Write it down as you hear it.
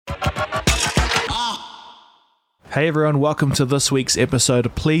Hey everyone, welcome to this week's episode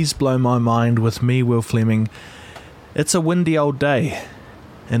of Please Blow My Mind with me, Will Fleming. It's a windy old day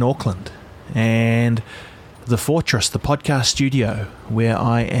in Auckland, and the Fortress, the podcast studio where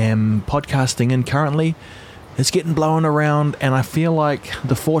I am podcasting in currently, is getting blown around, and I feel like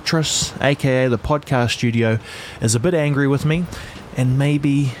the Fortress, aka the podcast studio, is a bit angry with me, and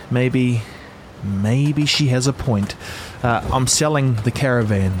maybe she has a point. I'm selling the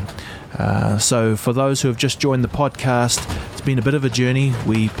caravan. So for those who have just joined the podcast, it's been a bit of a journey.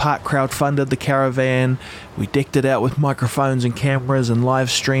 We part crowdfunded the caravan, we decked it out with microphones and cameras and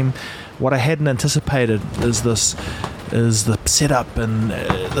live stream. What I hadn't anticipated is the setup and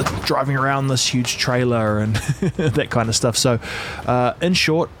the driving around this huge trailer and that kind of stuff. So in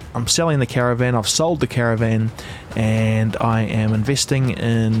short, I'm selling the caravan, I've sold the caravan, and I am investing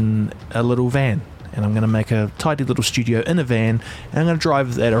in a little van. And I'm going to make a tidy little studio in a van, and I'm going to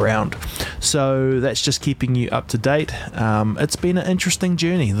drive that around. So that's just keeping you up to date. It's been an interesting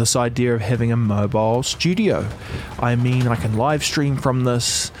journey, this idea of having a mobile studio. I mean, I can live stream from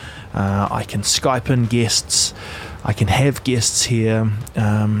this, I can Skype in guests, I can have guests here.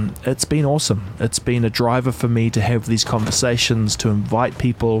 It's been awesome. It's been a driver for me to have these conversations, to invite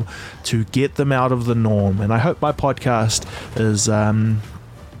people, to get them out of the norm. And I hope my podcast is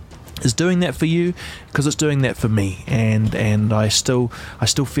doing that for you, because it's doing that for me, and I still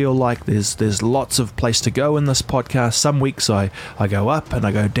feel like there's lots of place to go in this podcast. Some weeks I go up and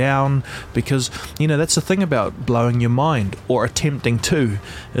I go down, because that's the thing about blowing your mind, or attempting to,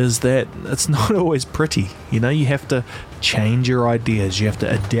 is that it's not always pretty. You have to change your ideas, you have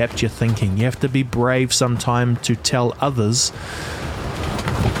to adapt your thinking, you have to be brave sometime to tell others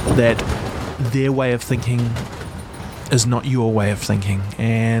that their way of thinking is not your way of thinking.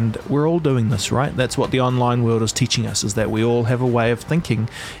 And we're all doing this, right? That's what the online world is teaching us, is that we all have a way of thinking,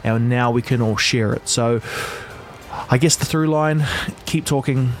 and now we can all share it. So I guess the through line: keep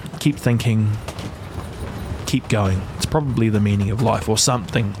talking, keep thinking, keep going. It's probably the meaning of life, or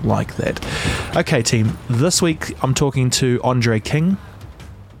something like that. Okay, team, this week I'm talking to Andre King,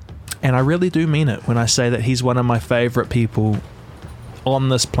 and I really do mean it when I say that he's one of my favorite people on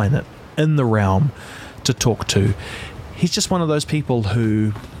this planet, in the realm, to talk to. He's just one of those people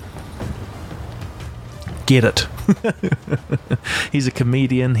who get it. He's a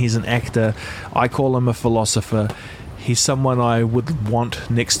comedian, he's an actor, I call him a philosopher. He's someone I would want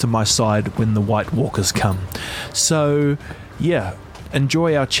next to my side when the White Walkers come. So, yeah,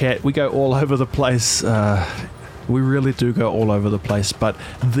 enjoy our chat. We go all over the place. We really do go all over the place, but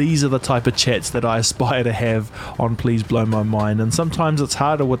these are the type of chats that I aspire to have on Please Blow My Mind. And sometimes it's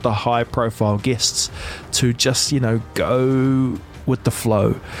harder with the high profile guests to just, go with the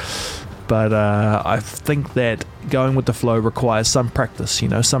flow. But I think that going with the flow requires some practice,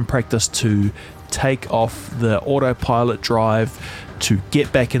 some practice to take off the autopilot drive, to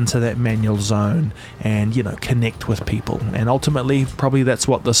get back into that manual zone and, connect with people. And ultimately, probably that's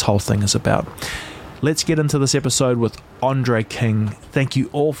what this whole thing is about. Let's get into this episode with Andre King. Thank you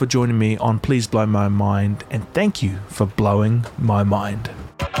all for joining me on Please Blow My Mind, and thank you for blowing my mind.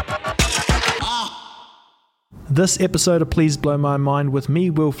 This episode of Please Blow My Mind with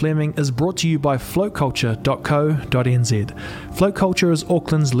me, Will Fleming, is brought to you by floatculture.co.nz. Float Culture is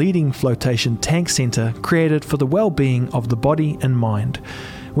Auckland's leading flotation tank centre, created for the well-being of the body and mind.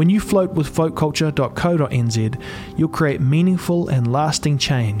 When you float with floatculture.co.nz, you'll create meaningful and lasting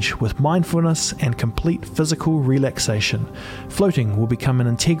change with mindfulness and complete physical relaxation. Floating will become an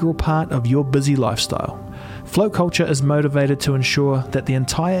integral part of your busy lifestyle. Float Culture is motivated to ensure that the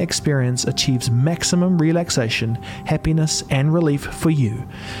entire experience achieves maximum relaxation, happiness and relief for you.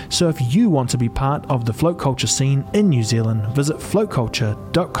 So if you want to be part of the float culture scene in New Zealand, visit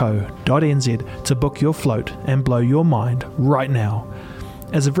floatculture.co.nz to book your float and blow your mind right now.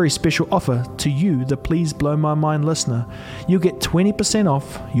 As a very special offer to you, the Please Blow My Mind listener, you'll get 20%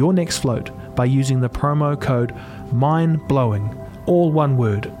 off your next float by using the promo code MINDBLOWING, all one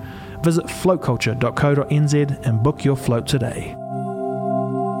word. Visit floatculture.co.nz and book your float today.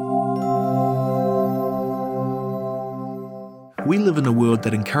 We live in a world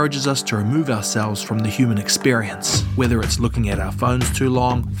that encourages us to remove ourselves from the human experience, whether it's looking at our phones too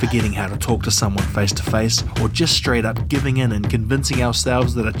long, forgetting how to talk to someone face to face, or just straight up giving in and convincing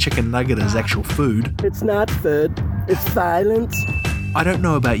ourselves that a chicken nugget is actual food. It's not food, it's violence. I don't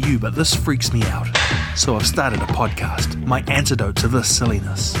know about you, but this freaks me out. So I've started a podcast, my antidote to this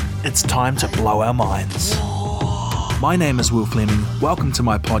silliness. It's time to blow our minds. My name is Will Fleming. Welcome to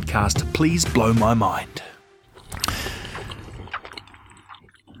my podcast, Please Blow My Mind.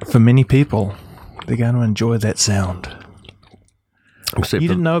 For many people, they're going to enjoy that sound. You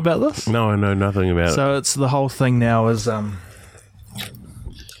didn't know about this? No, I know nothing about it. So it's the whole thing now is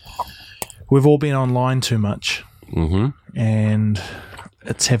we've all been online too much, and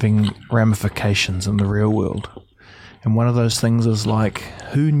it's having ramifications in the real world. And one of those things is like,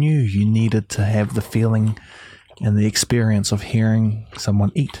 who knew you needed to have the feeling and the experience of hearing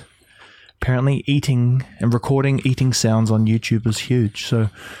someone eat? Apparently eating and recording eating sounds on YouTube is huge. So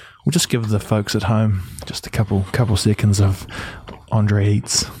we'll just give the folks at home just a couple seconds of Andre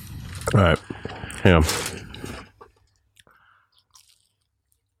Eats. All right. Hang on.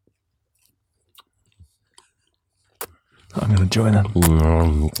 I'm going to join in.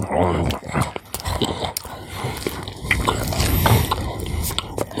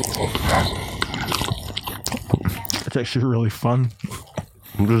 It's actually really fun.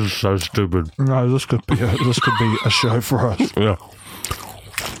 This is so stupid. No, this could be a show for us. Yeah.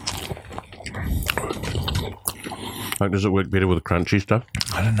 Like, does it work better with the crunchy stuff?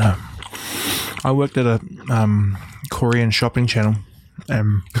 I don't know. I worked at a Korean shopping channel. That's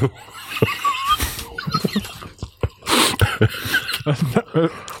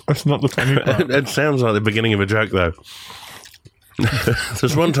not the funny part. It sounds like the beginning of a joke, though.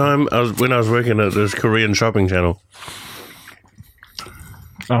 This one time, when I was working at this Korean shopping channel.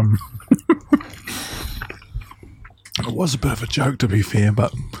 It was a bit of a joke, to be fair,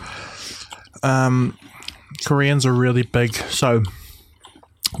 but Koreans are really big, so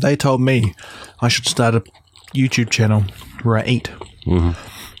they told me I should start a YouTube channel where I eat.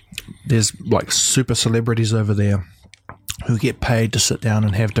 There's like super celebrities over there who get paid to sit down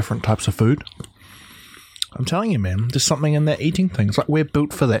and have different types of food. I'm telling you, man, there's something in that eating thing. It's like we're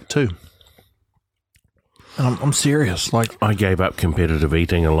built for that too. And I'm serious. Like, I gave up competitive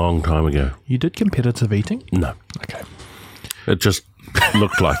eating a long time ago. You did competitive eating? No. Okay. It just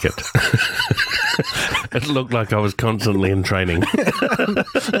looked like it. It looked like I was constantly in training.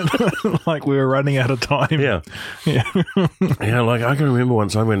 Like we were running out of time. Yeah. Yeah. Yeah, like I can remember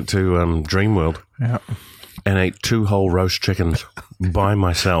once I went to Dreamworld. Yeah. And ate 2 whole roast chickens by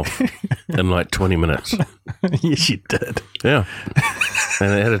myself in like 20 minutes. Yes, you did. Yeah.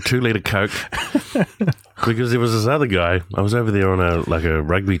 And I had a 2-litre Coke because there was this other guy. I was over there on a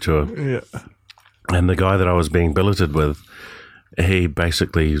rugby tour. Yeah. And the guy that I was being billeted with, he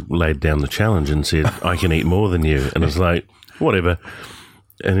basically laid down the challenge and said, I can eat more than you. And it's like, whatever.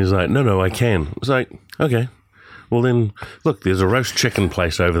 And he's like, no, I can. It's like, okay. Well, then, look, there's a roast chicken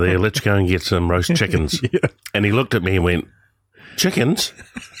place over there. Let's go and get some roast chickens. Yeah. And he looked at me and went, chickens?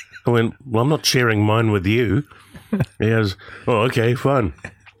 I went, well, I'm not sharing mine with you. He goes, oh, okay, fine.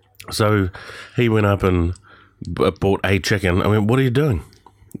 So he went up and bought a chicken. I went, what are you doing?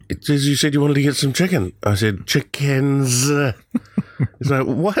 It says you said you wanted to get some chicken. I said, chickens. He's like,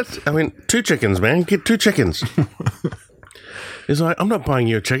 what? I went, 2 chickens, man. Get 2 chickens. He's like, I'm not buying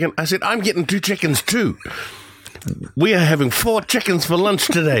you a chicken. I said, I'm getting 2 chickens too. We are having 4 chickens for lunch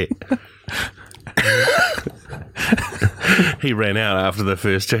today. He ran out after the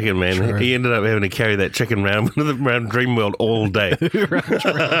first chicken, man. True. He ended up having to carry that chicken around Dreamworld all day.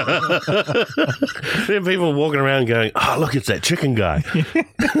 There are people walking around going, oh, look, it's that chicken guy.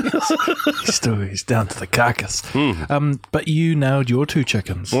 He's down to the carcass. But you nailed your 2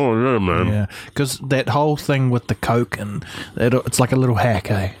 chickens. Oh, yeah, man. Yeah, because that whole thing with the Coke, and it's like a little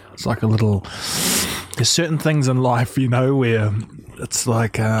hack, eh? It's like a little... There's certain things in life, where it's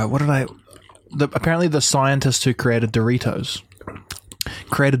like, apparently the scientists who created Doritos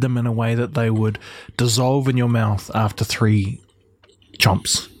created them in a way that they would dissolve in your mouth after 3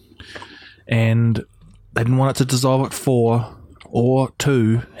 chomps. And they didn't want it to dissolve at 4 or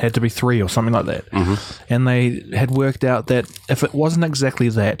 2, had to be 3 or something like that. And they had worked out that if it wasn't exactly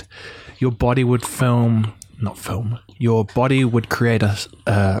that, your body would your body would create a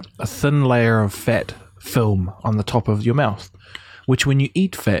thin layer of fat film on the top of your mouth, which when you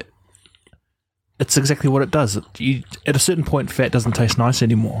eat fat, it's exactly what it does. At a certain point, fat doesn't taste nice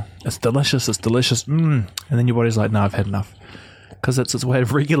anymore. It's delicious, and then your body's like, no, I've had enough, because it's its way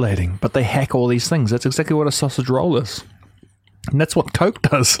of regulating. But they hack all these things. That's exactly what a sausage roll is. And that's what Coke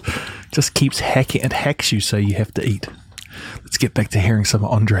does. Just keeps hacking. It hacks you so you have to eat. Let's get back to hearing some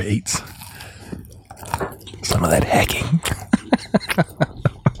Andre Eats. Some of that hacking.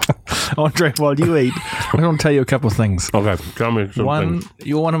 Andre, while you eat, I want to tell you a couple of things. Okay, tell me something. One,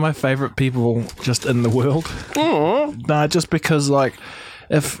 you're one of my favorite people just in the world. Nah, just because, like,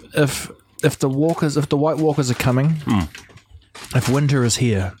 if the White Walkers are coming, if winter is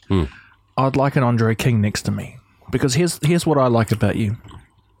here, I'd like an Andre King next to me. Because here's what I like about you.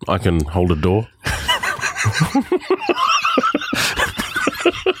 I can hold a door.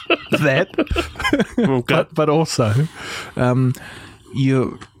 That, okay. but also,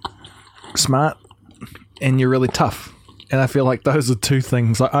 you're smart and you're really tough. And I feel like those are two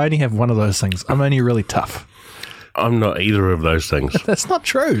things. I only have one of those things. I'm only really tough. I'm not either of those things. That's not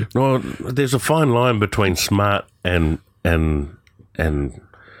true. Well, there's a fine line between smart and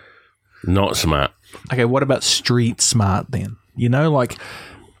not smart. Okay, what about street smart then? You know, like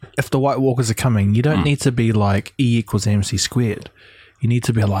if the White Walkers are coming, you don't need to be like E equals MC squared. You need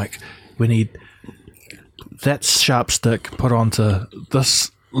to be like, we need that sharp stick put onto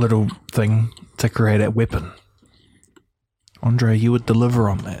this little thing to create a weapon. Andre, you would deliver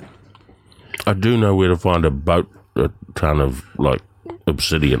on that. I do know where to find a ton of like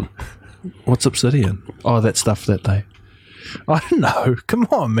obsidian. What's obsidian? Oh, that stuff that they... I don't know. Come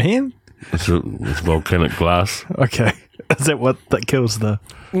on, man. It's volcanic glass. Okay. Is that what that kills the...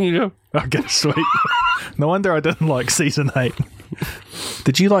 Yeah. Okay, sweet. No wonder I didn't like Season 8.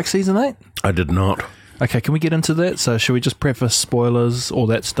 Did you like Season 8? I did not. Okay, can we get into that? So should we just preface spoilers, all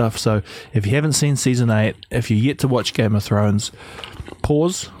that stuff? So if you haven't seen Season 8, if you're yet to watch Game of Thrones,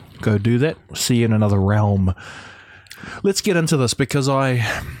 pause, go do that. See you in another realm. Let's get into this because I've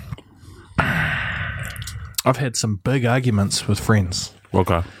had some big arguments with friends.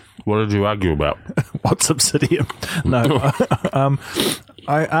 Okay. What did you argue about? What's obsidian? No.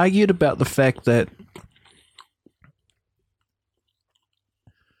 I argued about the fact that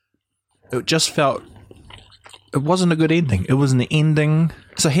it just felt it wasn't a good ending. It was an ending.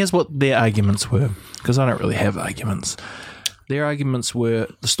 So here's what their arguments were, because I don't really have arguments. Their arguments were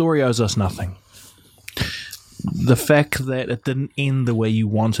the story owes us nothing. The fact that it didn't end the way you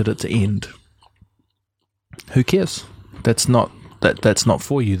wanted it to end. Who cares? That's not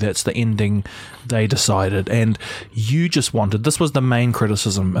for you. That's the ending they decided. And you just wanted, this was the main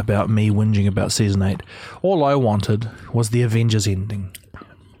criticism about me whinging about Season 8. All I wanted was the Avengers ending.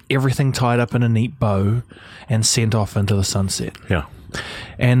 Everything tied up in a neat bow and sent off into the sunset. Yeah.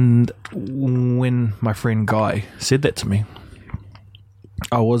 And when my friend Guy said that to me,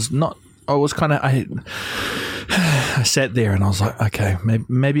 I sat there and I was like, okay,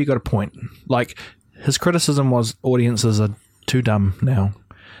 maybe you got a point. Like, his criticism was audiences are too dumb now,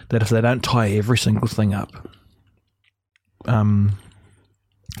 that if they don't tie every single thing up,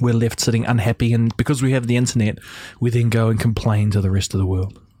 we're left sitting unhappy, and because we have the internet, we then go and complain to the rest of the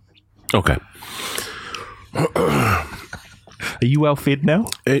world. Okay. Are you well fed now?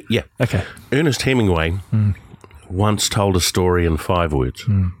 Yeah. Okay. Ernest Hemingway once told a story in 5 words.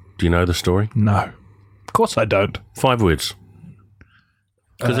 Do you know the story? No. Of course I don't. 5 words.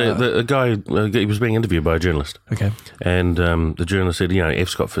 Because the guy, he was being interviewed by a journalist. Okay. And the journalist said, F.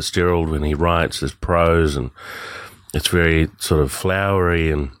 Scott Fitzgerald, when he writes, there's prose and it's very sort of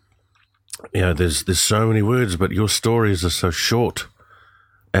flowery and, there's so many words, but your stories are so short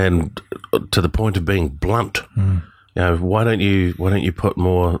and to the point of being blunt. Why don't you put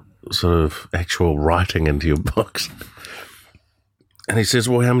more sort of actual writing into your books? And he says,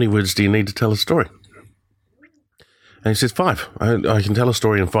 well, how many words do you need to tell a story? And he says, 5. I can tell a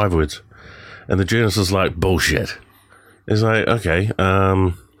story in 5 words. And the journalist is like, bullshit. He's like, okay,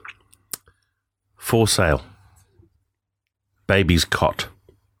 for sale. Baby's cot.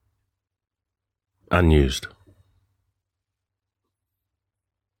 Unused.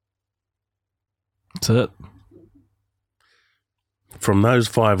 That's it. From those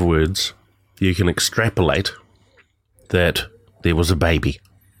 5 words, you can extrapolate that there was a baby.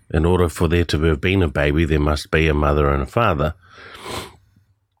 In order for there to have been a baby, there must be a mother and a father,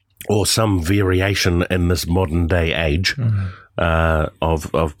 or some variation in this modern day age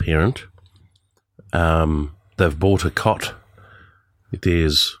of parent. They've bought a cot.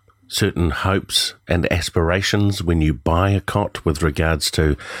 There's certain hopes and aspirations when you buy a cot with regards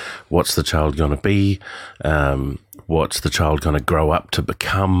to what's the child going to be, what's the child going to grow up to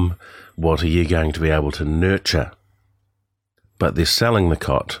become, what are you going to be able to nurture. But they're selling the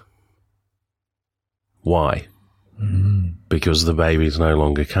cot. Why? Because the baby's no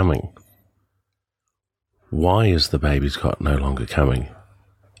longer coming. Why is the baby's cot no longer coming?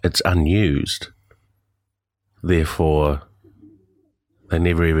 It's unused. Therefore, they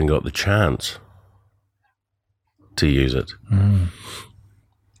never even got the chance to use it.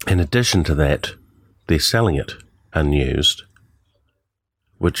 In addition to that, they're selling it unused,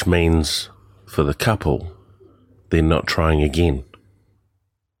 which means for the couple, they're not trying again,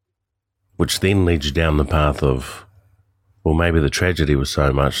 which then leads you down the path of, well, maybe the tragedy was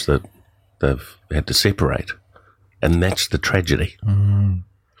so much that they've had to separate, and that's the tragedy.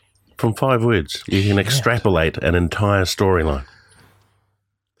 From 5 words, you can extrapolate an entire storyline.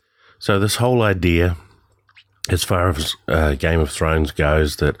 So this whole idea as far as Game of Thrones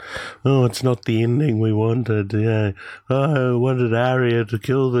goes, that, it's not the ending we wanted. I wanted Arya to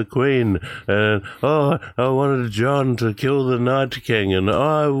kill the Queen. And, I wanted Jon to kill the Night King. And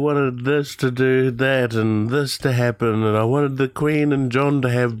I wanted this to do that and this to happen. And I wanted the Queen and Jon to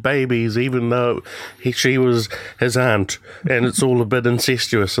have babies, even though she was his aunt. And it's all a bit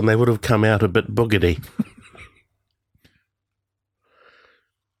incestuous, and they would have come out a bit boogity.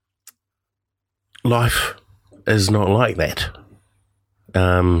 Life is not like that.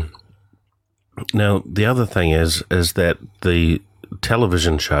 Now, the other thing is that the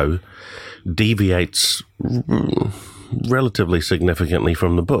television show deviates relatively significantly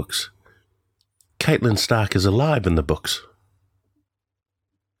from the books. Catelyn Stark is alive in the books.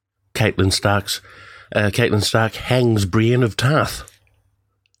 Catelyn Stark hangs Brienne of Tarth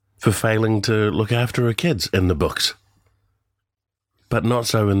for failing to look after her kids in the books, but not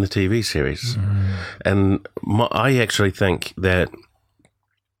so in the TV series. And I actually think that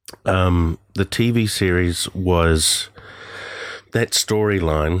the TV series that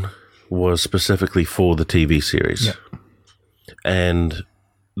storyline was specifically for the TV series. Yep. And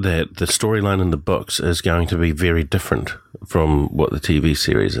that the storyline in the books is going to be very different from what the TV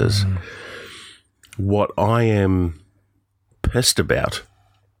series is. What I am pissed about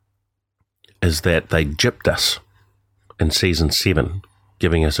is that they gypped us in season 7,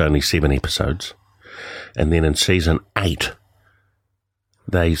 giving us only 7 episodes. And then in season 8,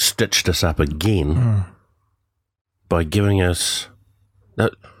 they stitched us up again by giving us,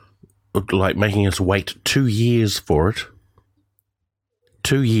 making us wait 2 years for it.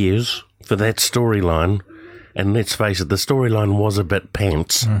 2 years for that storyline. And let's face it, the storyline was a bit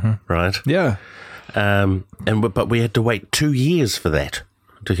pants, right? Yeah. But we had to wait 2 years for that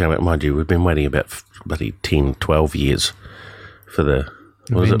to come out. Mind you, we've been waiting about bloody 10, 12 years for the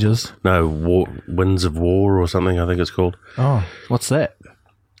Avengers. Winds of War or something, I think it's called. Oh, what's that?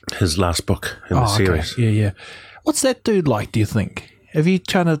 His last book in the series. Okay. Yeah. What's that dude like, do you think? Have you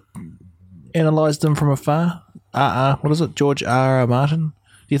kind of analysed him from afar? What is it? George R. Martin?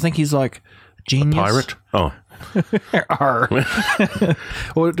 Do you think he's like genius? Pirate? Oh.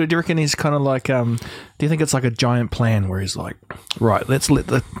 Or do you reckon he's kind of like, do you think it's like a giant plan where he's like, right, let's let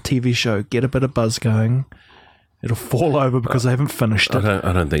the TV show get a bit of buzz going. It'll fall over because they haven't finished it.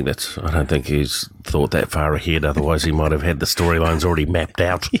 I don't think he's thought that far ahead. Otherwise, he might have had the storylines already mapped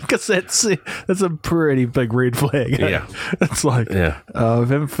out. Because that's a pretty big red flag. Yeah. It's like, we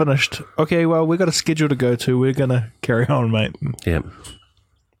haven't finished. Okay, well, we've got a schedule to go to. We're going to carry on, mate. Yeah.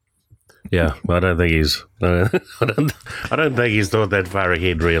 Yeah, I don't think he's. I don't think he's thought that far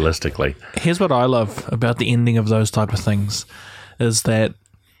ahead realistically. Here's what I love about the ending of those type of things, is that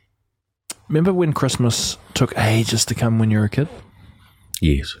remember when Christmas took ages to come when you were a kid?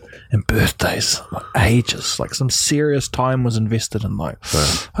 Yes. And birthdays, ages, like some serious time was invested in. Like,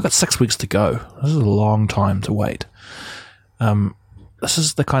 I've got 6 weeks to go. This is a long time to wait. This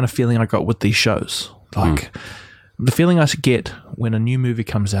is the kind of feeling I got with these shows. Like, the feeling I get when a new movie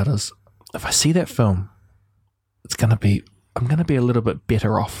comes out is, if I see that film, I'm going to be a little bit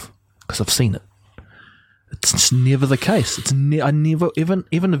better off because I've seen it. It's just never the case. I never even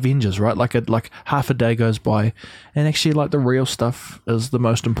Avengers, right? Like half a day goes by, and actually, like, the real stuff is the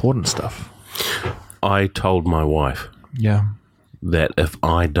most important stuff. I told my wife, that if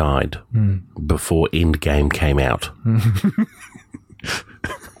I died before Endgame came out,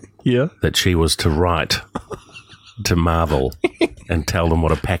 that she was to write to Marvel and tell them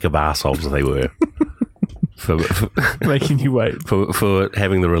what a pack of arseholes they were for making you wait for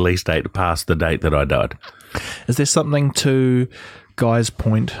having the release date past the date that I died. Is there something to Guy's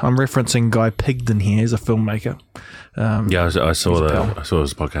point? I'm referencing Guy Pigden here. He's a filmmaker. I saw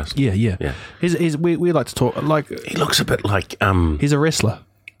his podcast. Yeah. We like to talk. Like, he looks a bit like he's a wrestler.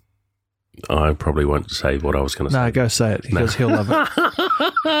 I probably won't say what I was going to say. No, go say it because he'll love it.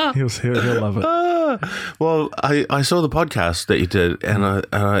 he'll love it. Well, I saw the podcast that you did, and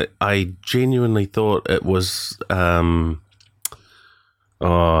I genuinely thought it was Captain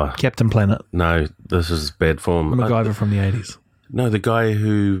Planet. No, this is bad form. MacGyver from the 80s. No, the guy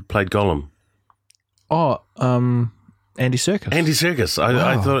who played Gollum. Andy Serkis. Andy Serkis.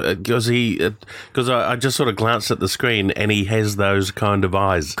 I thought because I just sort of glanced at the screen and he has those kind of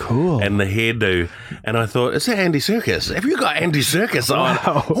eyes, cool, and the hairdo, and I thought, is that Andy Serkis? Have you got Andy Serkis on?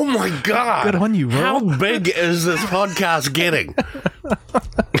 Wow. Oh my god! Good on you, bro. How big is this podcast getting?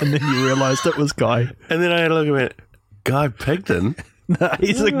 And then you realised it was Guy. And then I had a look at it. Guy Pigden. No,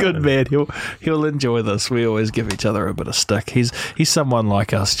 he's a good man. He'll enjoy this. We always give each other a bit of stick. He's someone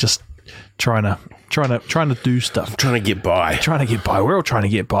like us, just trying to do stuff. Trying to get by. We're all trying to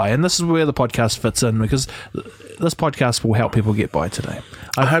get by. And this is where the podcast fits in, because this podcast will help people get by today.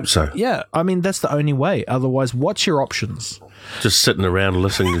 I hope so. Yeah. I mean, that's the only way. Otherwise, what's your options? Just sitting around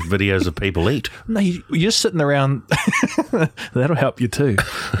listening to videos of people eat. No, you're just sitting around. That'll help you too.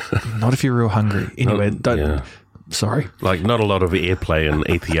 Not if you're real hungry. Anyway, don't. Yeah. Sorry. Like, not a lot of airplay in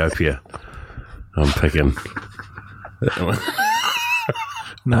Ethiopia. I'm picking.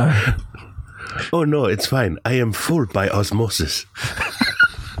 No. Oh, no, it's fine. I am full by osmosis.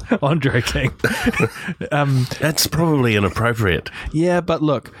 I'm joking. That's probably inappropriate. Yeah, but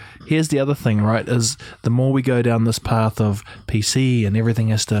look, here's the other thing, right, is the more we go down this path of PC and everything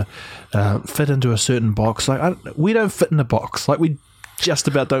has to fit into a certain box, like we don't fit in a box. Like, we just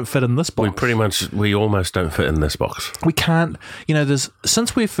about don't fit in this box. We almost don't fit in this box. We can't,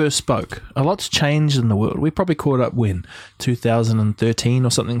 since we first spoke, a lot's changed in the world. We probably caught up 2013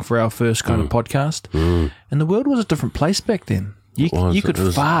 or something for our first kind of podcast. And the world was a different place back then. You could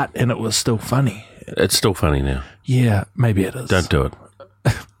fart and it was still funny. It's still funny now. Yeah, maybe it is. Don't do it.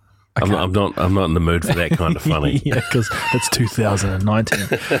 I'm not in the mood for that kind of funny. Yeah, because it's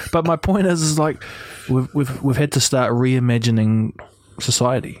 2019. But my point is like we've had to start reimagining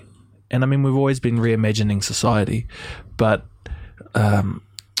society, and I mean we've always been reimagining society, but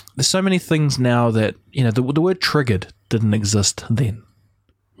there's so many things now that the word triggered didn't exist then.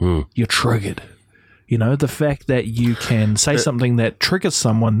 You're triggered. The fact that you can say something that triggers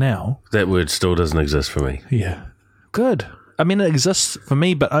someone now. That word still doesn't exist for me. Yeah. Good. I mean, it exists for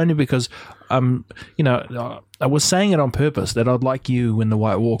me, but only because, I was saying it on purpose that I'd like you when the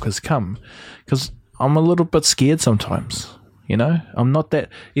White Walkers come, because I'm a little bit scared sometimes, I'm not that,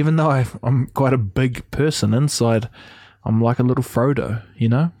 even though I'm quite a big person inside, I'm like a little Frodo,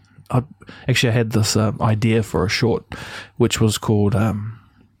 I had this idea for a short, which was called,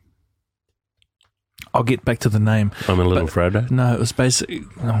 I'll get back to the name. I'm a little Frodo? No, it was basically...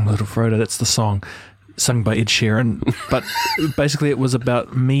 I'm a little Frodo, that's the song sung by Ed Sheeran. But basically it was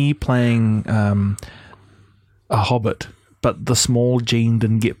about me playing a hobbit, but the small gene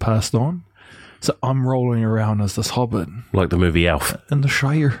didn't get passed on. So I'm rolling around as this hobbit. Like the movie Elf. In the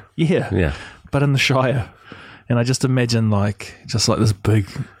Shire. Yeah. Yeah. But in the Shire. And I just imagine just like this big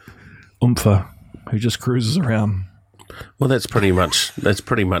oompa who just cruises around. Well, that's pretty much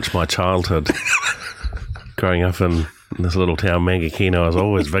my childhood. Growing up in this little town, Mangakino, I was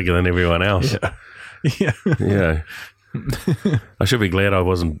always bigger than everyone else. Yeah. Yeah. I should be glad I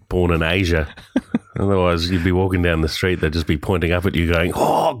wasn't born in Asia. Otherwise, you'd be walking down the street, they'd just be pointing up at you going,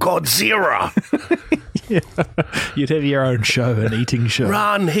 "Oh, Godzilla!" Yeah. You'd have your own show, an eating show.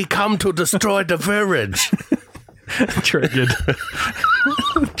 Run, he come to destroy the village.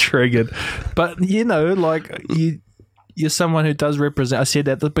 Triggered. But, you're someone who does represent. I said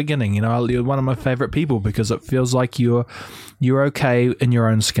at the beginning, you're one of my favorite people because it feels like you're okay in your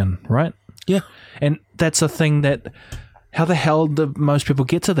own skin, right? Yeah. And that's a thing that, how the hell do most people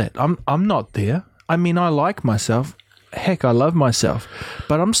get to that? I'm not there. I mean, I like myself. Heck, I love myself.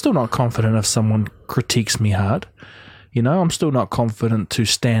 But I'm still not confident if someone critiques me hard. I'm still not confident to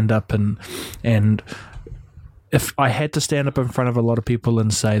stand up and if I had to stand up in front of a lot of people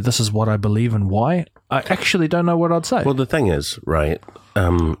and say, this is what I believe and why, I actually don't know what I'd say. Well, the thing is, right,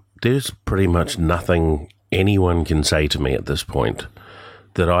 there's pretty much nothing anyone can say to me at this point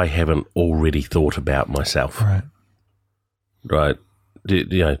that I haven't already thought about myself. Right. Right.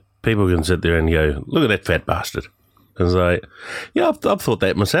 People can sit there and go, "Look at that fat bastard." And it's like, yeah, I've thought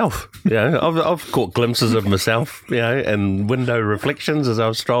that myself. I've caught glimpses of myself, and window reflections as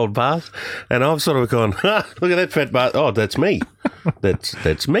I've strolled past, and I've sort of gone, "Look at that fat bastard. Oh, that's me.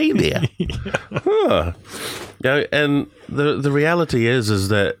 That's me there." Huh. And the reality is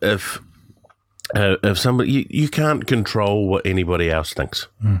that if somebody you can't control what anybody else thinks,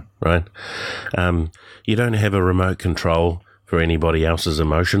 right? You don't have a remote control for anybody else's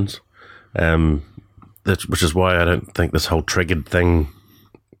emotions. Which is why I don't think this whole triggered thing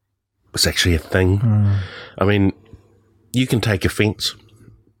is actually a thing. I mean, you can take offence.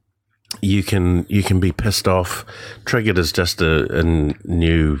 You can be pissed off. Triggered is just a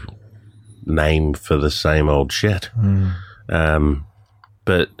new name for the same old shit.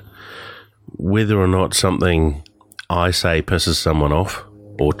 But whether or not something I say pisses someone off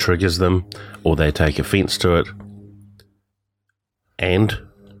or triggers them or they take offence to it, and...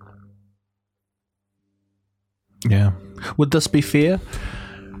 Yeah. Would this be fair?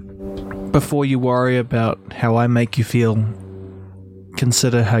 Before you worry about how I make you feel,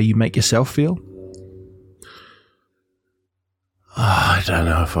 consider how you make yourself feel? I don't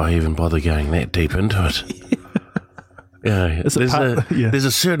know if I even bother going that deep into it. Yeah, Is it yeah. there's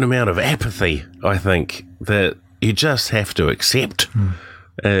a certain amount of apathy, I think, that you just have to accept,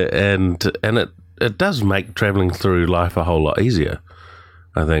 and it does make travelling through life a whole lot easier.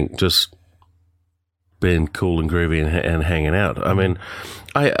 I think just being cool and groovy and hanging out. I mean,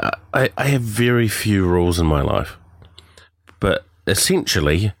 I have very few rules in my life, but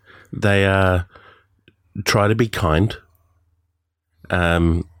essentially they are try to be kind,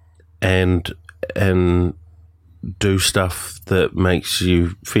 and do stuff that makes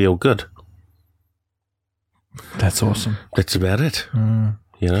you feel good. That's awesome. That's about it.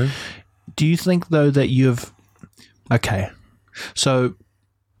 You know? Do you think, though, that you've... Okay. So,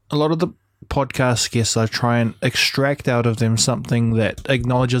 a lot of the podcast guests, I try and extract out of them something that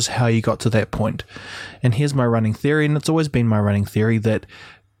acknowledges how you got to that point. And here's my running theory, and it's always been my running theory, that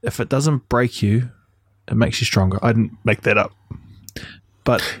if it doesn't break you, it makes you stronger. I didn't make that up.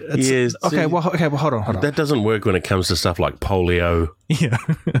 But it's... Yes, okay, well, hold on. That doesn't work when it comes to stuff like polio. Yeah.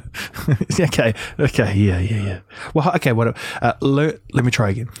 Okay. Yeah. Well, okay. What? Let me try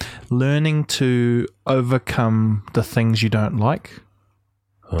again. Learning to overcome the things you don't like,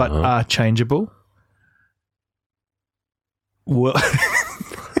 but are changeable. Well,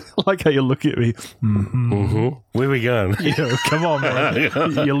 I like how you look at me. Mm-hmm. Where are we going? Yeah, come on, man.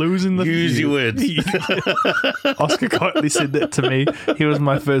 You're losing the... Use your words. Oscar Cotley said that to me. He was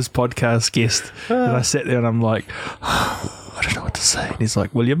my first podcast guest. And I sat there and I'm like, I don't know what to say. And he's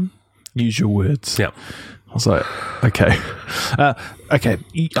like, William, use your words. Yeah. I was like, okay. Okay.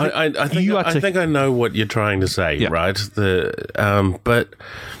 I think I know what you're trying to say, right? But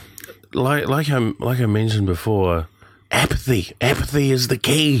like I mentioned before, apathy is the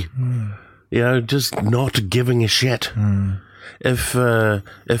key. You know, just not giving a shit. If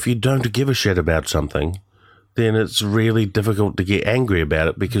you don't give a shit about something, then it's really difficult to get angry about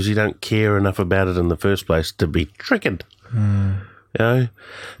it because you don't care enough about it in the first place to be triggered. You know,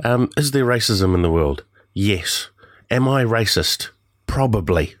 is there racism in the world? Yes. Am I racist?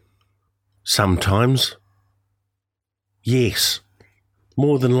 Probably. Sometimes. Yes.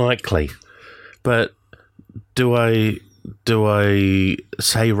 More than likely. But do I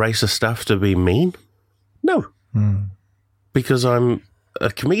say racist stuff to be mean? No. Because I'm a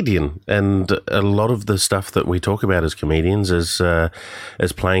comedian, and a lot of the stuff that we talk about as comedians is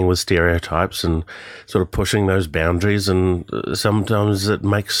playing with stereotypes and sort of pushing those boundaries, and sometimes it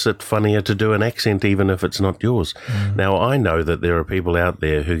makes it funnier to do an accent even if it's not yours. Now, I know that there are people out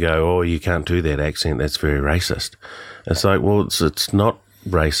there who go, oh, you can't do that accent, that's very racist. It's like, well, it's not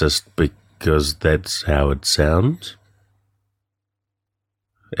racist because that's how it sounds.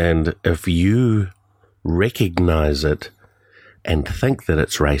 And if you recognize it and think that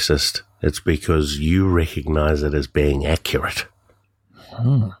it's racist, it's because you recognize it as being accurate.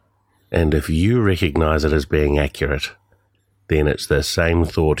 And if you recognize it as being accurate, then it's the same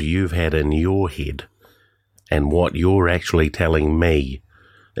thought you've had in your head. And what you're actually telling me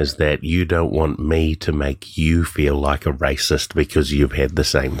is that you don't want me to make you feel like a racist because you've had the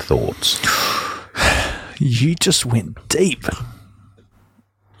same thoughts. You just went deep.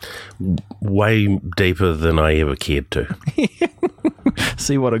 Way deeper than I ever cared to.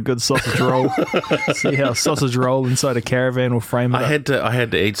 See what a good sausage roll. See how a sausage roll inside a caravan will frame it up. I had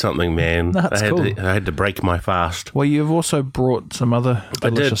to eat something, man. No, that's cool. I had to break my fast. Well, you've also brought some other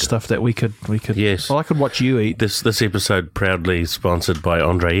delicious stuff that we could. Yes. Well, I could watch you eat. This episode proudly sponsored by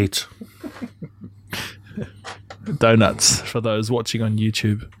Andre Eats. Donuts for those watching on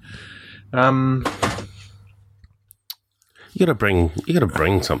YouTube. You gotta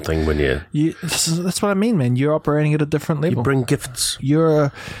bring something when that's what I mean, man. You're operating at a different level. You bring gifts.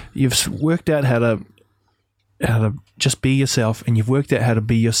 You've worked out how to just be yourself, and you've worked out how to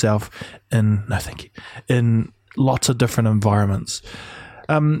be yourself in lots of different environments.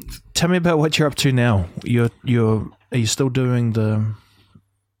 Tell me about what you're up to now. Are you still doing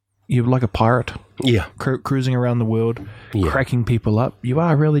you're like a pirate? Yeah. Cruising around the world, cracking people up. You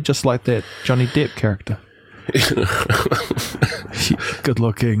are really just like that Johnny Depp character. Good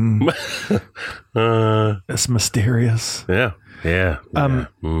looking. It's mysterious. Yeah. You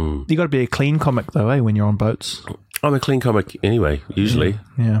got to be a clean comic though, when you're on boats. I'm a clean comic anyway, usually.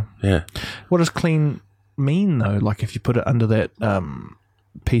 Yeah. What does clean mean though? Like if you put it under that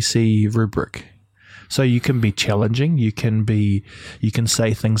PC rubric, so you can be challenging. You can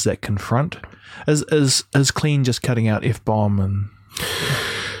say things that confront. Is clean just cutting out F-bomb and?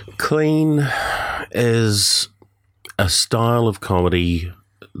 Clean is a style of comedy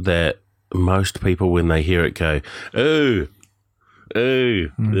that most people, when they hear it, go,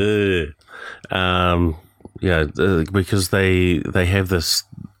 because they have this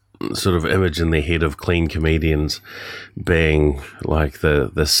sort of image in their head of clean comedians being like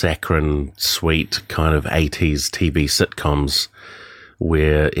the saccharine, sweet kind of 80s TV sitcoms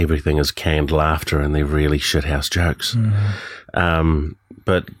where everything is canned laughter and they're really shithouse jokes.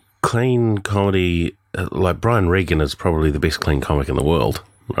 But clean comedy, like Brian Regan is probably the best clean comic in the world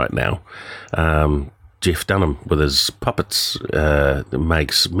right now. Jeff Dunham with his puppets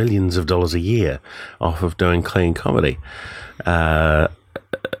makes millions of dollars a year off of doing clean comedy.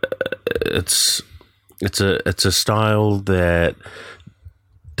 It's a style that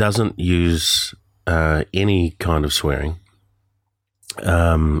doesn't use any kind of swearing.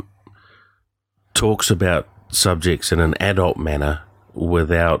 Talks about subjects in an adult manner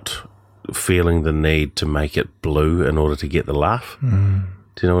without feeling the need to make it blue in order to get the laugh.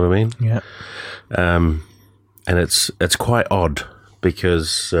 Do you know what I mean? Yeah. And it's quite odd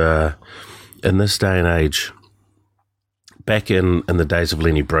because in this day and age, back in the days of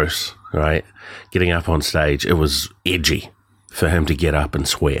Lenny Bruce, right, getting up on stage, it was edgy for him to get up and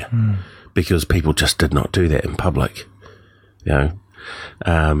swear because people just did not do that in public, you know.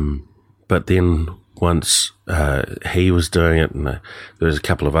 But then once he was doing it, and there was a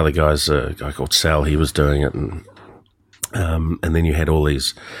couple of other guys, a guy called Sal, he was doing it, and then you had all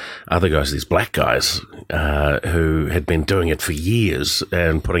these other guys, these black guys, who had been doing it for years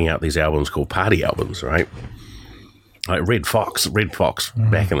and putting out these albums called party albums, right? Like Red Fox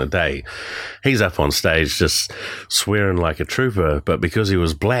back in the day, he's up on stage just swearing like a trooper, but because he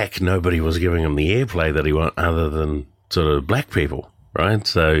was black, nobody was giving him the airplay that he wanted other than sort of black people, right?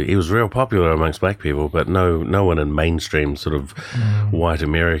 So he was real popular amongst black people, but no one in mainstream sort of white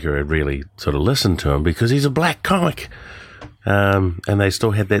America had really sort of listened to him because he's a black comic. And they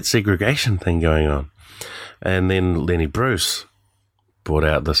still had that segregation thing going on. And then Lenny Bruce brought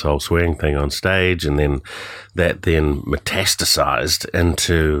out this whole swearing thing on stage, and then that then metastasized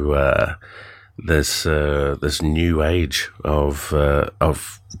into this new age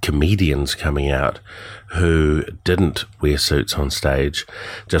of comedians coming out who didn't wear suits on stage,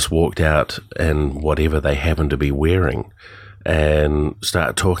 just walked out in whatever they happened to be wearing, and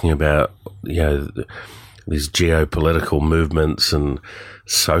start talking about, you know, these geopolitical movements and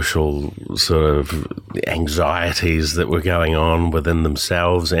social sort of anxieties that were going on within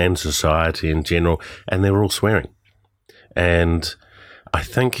themselves and society in general, and they were all swearing. And I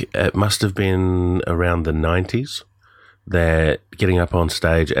think it must have been around the 90s that getting up on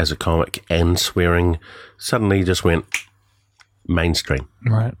stage as a comic and swearing suddenly just went mainstream.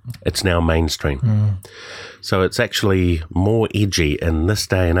 Right. It's now mainstream. So it's actually more edgy in this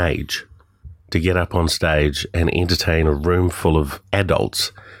day and age to get up on stage and entertain a room full of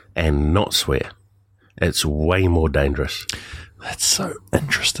adults and not swear. It's way more dangerous. That's so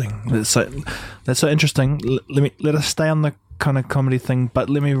interesting. That's so interesting. Let us stay on the kind of comedy thing, but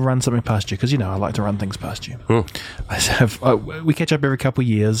let me run something past you, because, you know, I like to run things past you. We catch up every couple of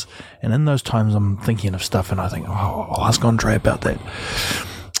years, and in those times I'm thinking of stuff and I think, oh, I'll ask Andre about that.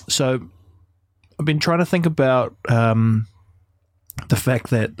 So I've been trying to think about the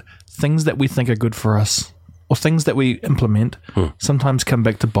fact that things that we think are good for us, or things that we implement, sometimes come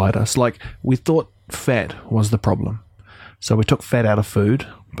back to bite us. Like, we thought fat was the problem, so we took fat out of food,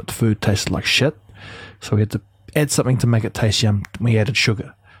 but the food tasted like shit, so we had to add something to make it taste yum. We added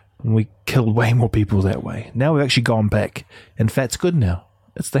sugar, and we killed way more people that way. Now we've actually gone back, and fat's good now.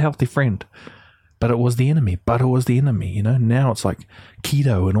 It's the healthy friend. But it was the enemy. Butter was the enemy, you know? Now it's like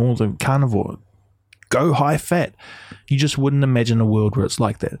keto and all the carnivore. Go high fat. You just wouldn't imagine a world where it's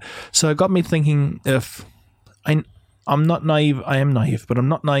like that. So it got me thinking, if I'm not naive, I am naive, but I'm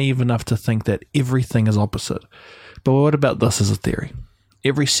not naive enough to think that everything is opposite. But what about this as a theory?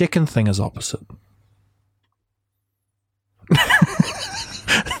 Every second thing is opposite.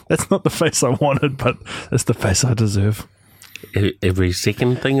 That's not the face I wanted, but it's the face I deserve. Every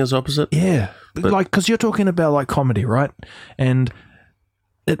second thing is opposite? Yeah. But like, because you're talking about like comedy, right? And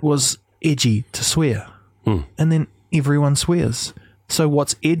it was edgy to swear. And then everyone swears. So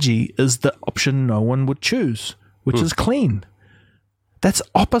what's edgy is the option no one would choose, which is clean. That's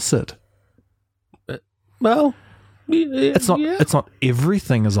opposite. Well, it's not. Yeah. It's not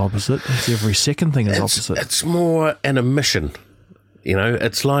everything is opposite. It's every second thing is opposite. It's more an omission. You know,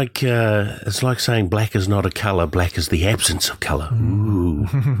 it's like saying black is not a color. Black is the absence of color. Ooh,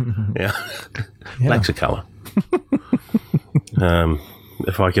 yeah. Black's a color.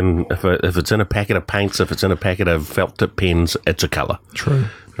 If it's in a packet of paints, if it's in a packet of felt tip pens, it's a color. True.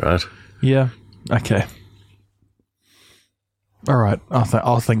 Right. Yeah. Okay. All right.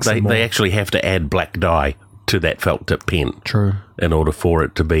 I'll think some more. They actually have to add black dye to that felt tip pen. True. In order for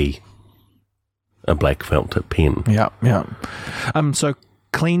it to be a black felt tip pen. Yeah, yeah. So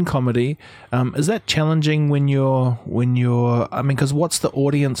clean comedy. Is that challenging when you're? I mean, because what's the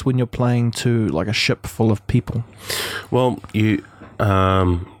audience when you're playing to like a ship full of people? Well, you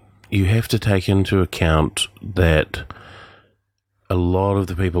have to take into account that a lot of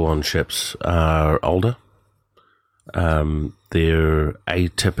the people on ships are older. They're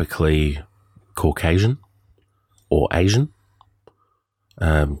atypically Caucasian or Asian,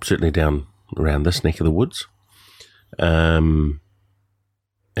 certainly down around this neck of the woods.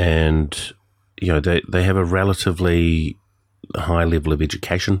 And, you know, they have a relatively high level of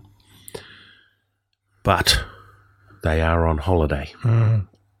education, but they are on holiday. Mm.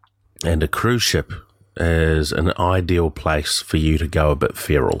 And a cruise ship is an ideal place for you to go a bit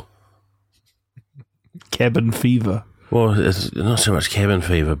feral. Cabin fever. Well, it's not so much cabin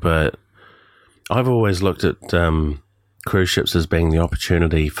fever, but I've always looked at cruise ships as being the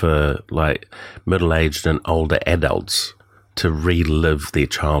opportunity for like middle-aged and older adults to relive their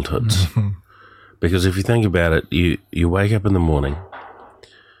childhoods. Because if you think about it, you wake up in the morning,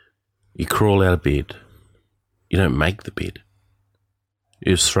 you crawl out of bed, you don't make the bed.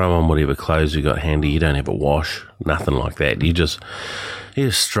 You just throw on whatever clothes you got handy. You don't have a wash, nothing like that. You just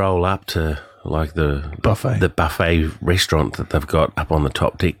stroll up to like the buffet restaurant that they've got up on the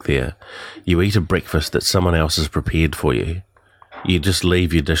top deck there. You eat a breakfast that someone else has prepared for you. You just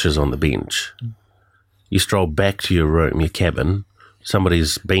leave your dishes on the bench. You stroll back to your room, your cabin.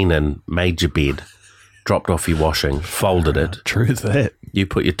 Somebody's been in, made your bed, dropped off your washing, folded it. True that. You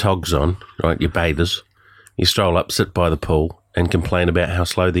put your togs on, right, your bathers. You stroll up, sit by the pool, and complain about how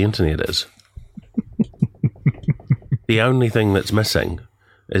slow the internet is. The only thing that's missing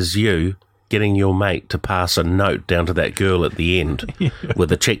is you getting your mate to pass a note down to that girl at the end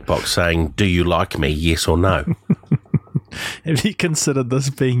with a checkbox saying, "Do you like me, yes or no?" Have you considered this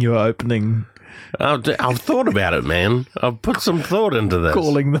being your opening? I've thought about it, man. I've put some thought into this.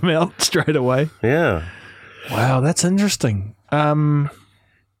 Calling them out straight away. Yeah. Wow, that's interesting. You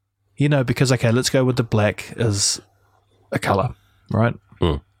know, because, okay, let's go with the black as a colour, right?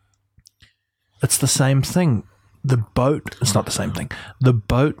 Mm. It's the same thing. The boat, it's not the same thing. The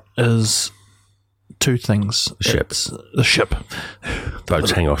boat is two things. Ships. It's the ship.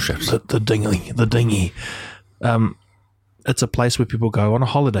 Boats hang off ships. The dinghy. It's a place where people go on a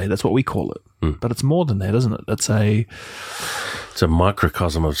holiday. That's what we call it. Mm. But it's more than that, isn't it? It's a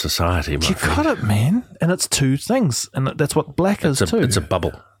microcosm of society, my You friend. got it, man. And it's two things. And that's what black is too. It's a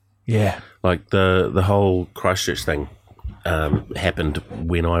bubble. Yeah. Like the whole Christchurch thing happened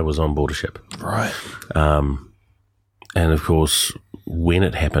when I was on board a ship. Right. And of course, when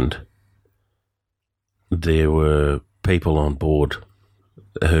it happened, there were people on board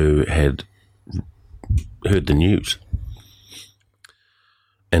who had heard the news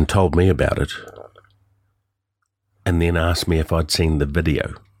and told me about it, and then asked me if I'd seen the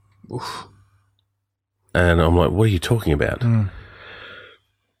video. Oof. And I'm like, what are you talking about? Mm.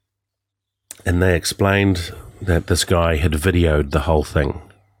 And they explained that this guy had videoed the whole thing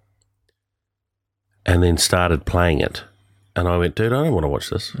and then started playing it. And I went, dude, I don't want to watch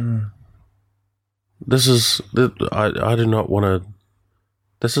this. Mm. I do not want to.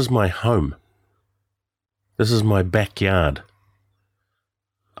 This is my home. This is my backyard.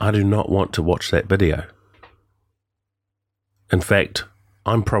 I do not want to watch that video. In fact,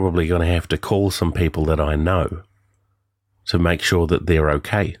 I'm probably going to have to call some people that I know to make sure that they're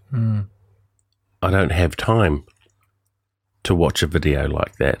okay. Mm. I don't have time to watch a video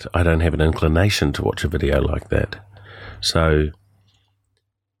like that. I don't have an inclination to watch a video like that. So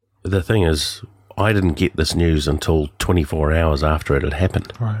the thing is, I didn't get this news until 24 hours after it had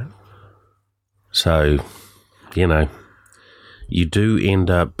happened. Right. So, you know, you do end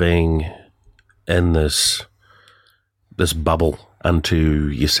up being in this bubble unto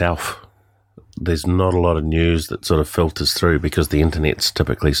yourself. There's not a lot of news that sort of filters through because the internet's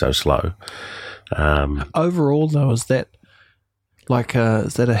typically so slow. Overall, though, is that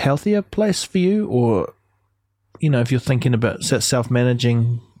a healthier place for you? Or, you know, if you're thinking about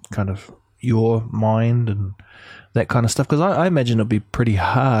self-managing kind of your mind and that kind of stuff, because I imagine it'd be pretty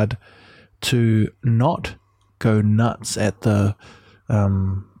hard to not go nuts at the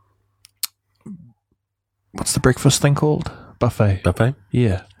what's the breakfast thing called? Buffet.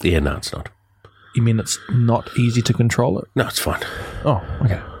 Yeah. Yeah, no, it's not. You mean it's not easy to control it? No, it's fine. Oh,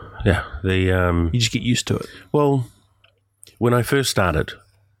 okay. Yeah, You just get used to it. well, when I first started,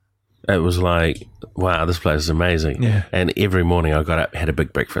 it was like, wow, this place is amazing. Yeah. And every morning I got up, had a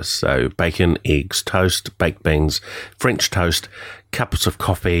big breakfast. So bacon, eggs, toast, baked beans, French toast, cups of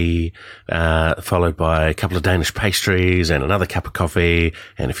coffee, followed by a couple of Danish pastries and another cup of coffee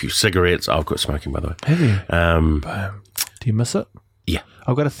and a few cigarettes. I've got smoking, by the way. Have you? Do you miss it? Yeah.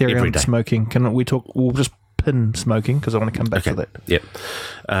 I've got a theory Every on day. smoking. Can we talk? We'll just pin smoking because I want to come back to that. Yep.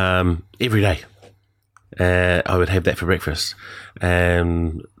 Every day. I would have that for breakfast.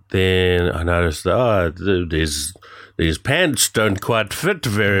 And then I noticed, these pants don't quite fit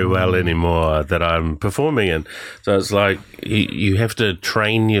very well anymore that I'm performing in. So it's like you have to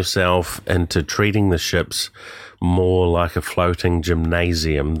train yourself into treating the ships more like a floating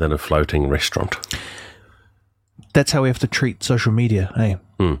gymnasium than a floating restaurant. That's how we have to treat social media, eh?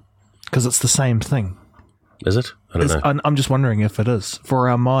 Hmm. Because it's the same thing. Is it? I don't know. I'm just wondering if it is. For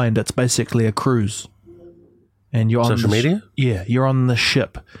our mind, it's basically a cruise. And you're on Social media? Yeah, you're on the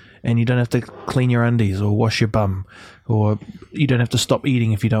ship, and you don't have to clean your undies or wash your bum, or you don't have to stop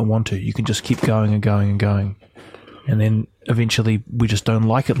eating if you don't want to. You can just keep going and going and going. And then eventually we just don't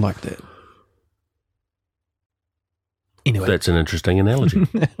like it like that. Anyway. That's an interesting analogy.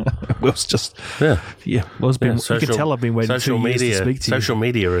 Will's just... Yeah. Yeah, Will's been... Yeah, you can tell I've been waiting 2 years to speak to you. Social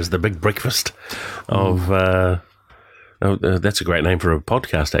media is the big breakfast of... that's a great name for a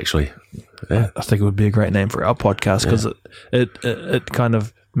podcast, actually. Yeah. I think it would be a great name for our podcast because it kind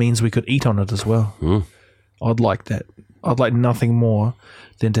of means we could eat on it as well. Mm. I'd like that. I'd like nothing more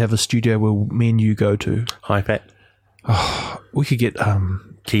than to have a studio where me and you go to. High fat. We could get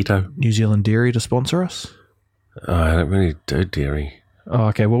Keto. New Zealand Dairy to sponsor us. Oh, I don't really do dairy. Oh,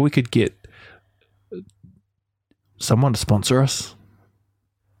 okay. Well, we could get someone to sponsor us.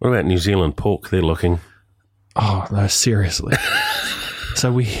 What about New Zealand pork? They're looking. Oh, no, seriously. So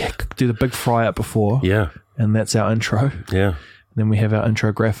we do the big fry up before. Yeah. And that's our intro. Yeah. Then we have our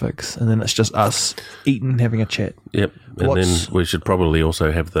intro graphics. And then it's just us eating, having a chat. Yep. And then we should probably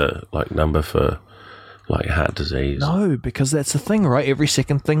also have the number for heart disease. No, because that's the thing, right? Every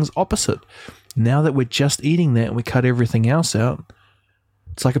second thing's opposite. Now that we're just eating that and we cut everything else out,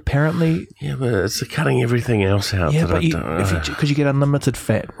 it's like apparently... Yeah, but it's the cutting everything else out. Yeah, that but because you get unlimited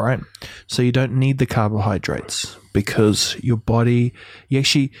fat, right? So you don't need the carbohydrates because your body... You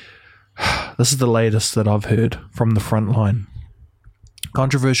actually... This is the latest that I've heard from the front line.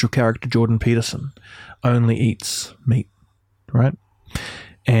 Controversial character Jordan Peterson only eats meat, right?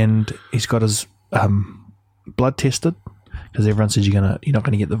 And he's got his blood tested because everyone says you're not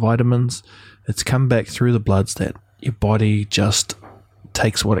going to get the vitamins. It's come back through the bloods that your body just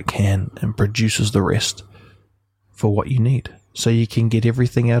takes what it can and produces the rest for what you need. So you can get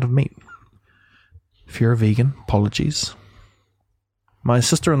everything out of meat. If you're a vegan, apologies. My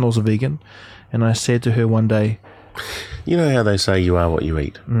sister-in-law's a vegan, and I said to her one day... You know how they say you are what you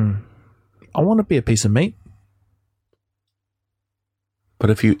eat? I want to be a piece of meat. But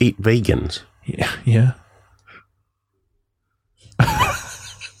if you eat vegans... Yeah.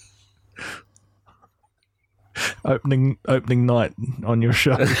 Opening night on your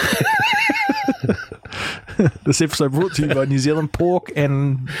show. This episode brought to you by New Zealand Pork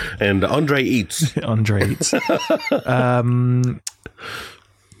and Andre Eats. Andre Eats.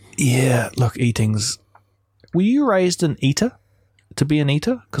 Yeah, look, eating's... Were you raised an eater? To be an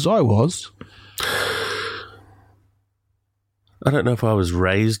eater? Because I was. I don't know if I was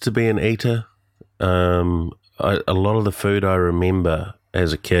raised to be an eater. A lot of the food I remember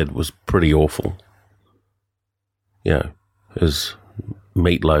as a kid was pretty awful. Yeah, it was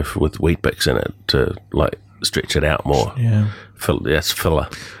meatloaf with Wheat Bix in it to stretch it out more. Yeah, that's filler.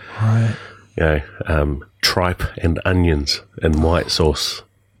 Right. Yeah, tripe and onions and white sauce.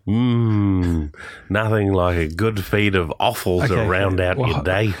 Nothing like a good feed of offals to round out your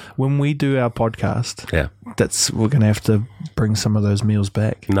day. When we do our podcast, yeah, we're going to have to bring some of those meals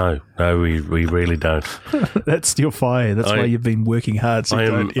back. No, we really don't. That's your fire. That's why you've been working hard. So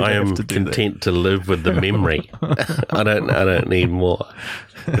I am content to live with the memory. I don't need more.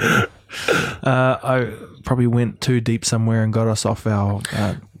 I probably went too deep somewhere and got us off our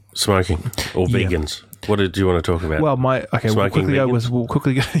smoking or vegans. What did you want to talk about? Well, we'll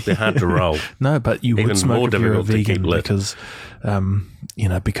quickly go. They're hard to roll. No, but you would smoke if you're a vegan because,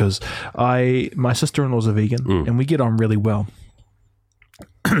 because my sister-in-law's a vegan and we get on really well.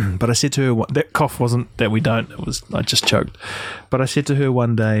 But I said to her, that cough wasn't that we don't. I just choked. But I said to her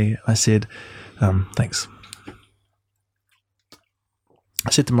one day, I said, thanks. I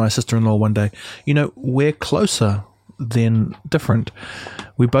said to my sister-in-law one day, we're closer than different.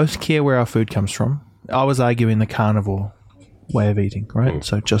 We both care where our food comes from. I was arguing the carnivore way of eating, right?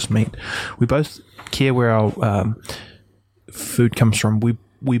 So just meat. We both care where our food comes from.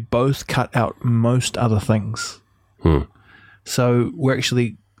 We both cut out most other things. So we're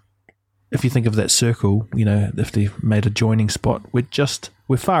actually, if you think of that circle, if they made a joining spot, we're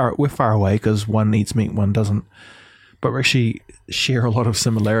far away because one eats meat, one doesn't. But we actually share a lot of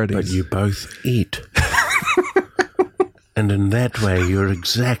similarities. But you both eat. And in that way, you're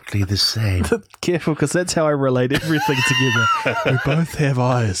exactly the same. Careful, because that's how I relate everything together. We both have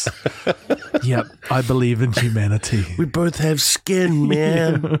eyes. Yep, I believe in humanity. We both have skin,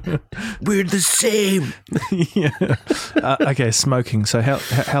 man. We're the same. Yeah. Okay, smoking. So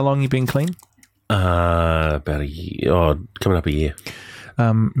how long you been clean? About a year. Oh, coming up a year.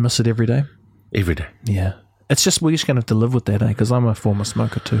 Miss it every day? Every day. Yeah. It's just, we're just going to have to live with that, because I'm a former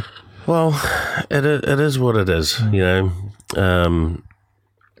smoker too. Well, it is what it is, you know.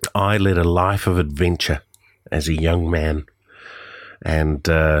 I led a life of adventure as a young man. And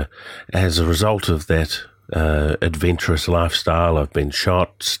as a result of that adventurous lifestyle, I've been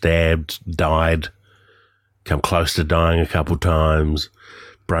shot, stabbed, died, come close to dying a couple times,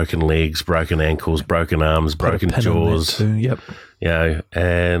 broken legs, broken ankles, broken arms, broken jaws. Yep. You know,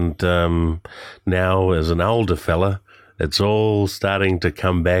 and now as an older fella, it's all starting to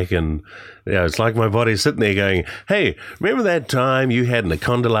come back, and you know, it's like my body's sitting there going, hey, remember that time you had an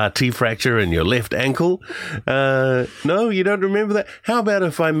condylar T fracture in your left ankle? No, you don't remember that? How about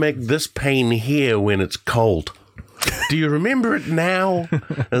if I make this pain here when it's cold? Do you remember it now?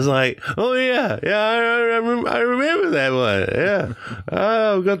 It's like, oh, yeah, I remember that one. Yeah.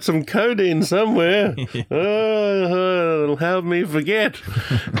 Oh, I've got some codeine somewhere. Oh, it'll help me forget.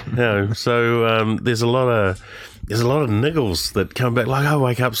 You know, so there's a lot of niggles that come back. Like I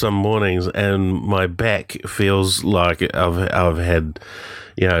wake up some mornings and my back feels like I've had,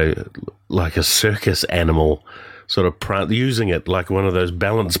 you know, like a circus animal sort of using it like one of those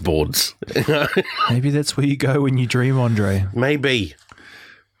balance boards. Maybe that's where you go when you dream, Andre. Maybe.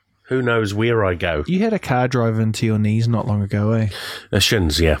 Who knows where I go? You had a car drive into your knees not long ago, eh?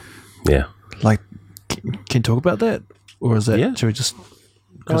 Shins, yeah. Yeah. Like, can you talk about that? Or is that, yeah. Should we just...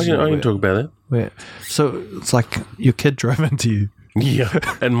 I can talk about that. So it's like your kid drove into you. Yeah,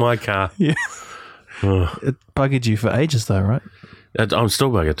 in my car. Yeah. Oh. It buggered you for ages though, right? I'm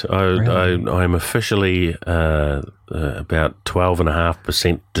still buggered. Really? I'm officially about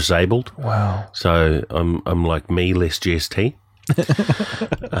 12.5% disabled. Wow. So I'm like me, less GST.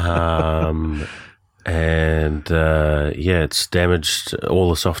 It's damaged all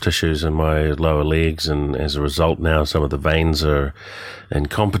the soft tissues in my lower legs, and as a result now some of the veins are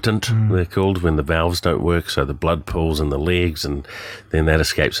incompetent, they're called, when the valves don't work, so the blood pools in the legs, and then that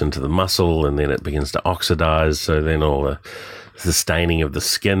escapes into the muscle, and then it begins to oxidize, so then all the staining of the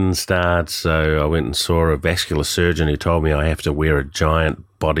skin starts. So I went and saw a vascular surgeon who told me I have to wear a giant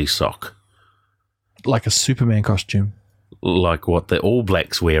body sock. Like a Superman costume. Like what the All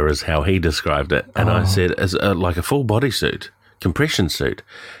Blacks wear is how he described it. And I said, as like a full body suit, compression suit.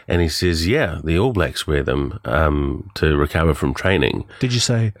 And he says, yeah, the All Blacks wear them to recover from training. Did you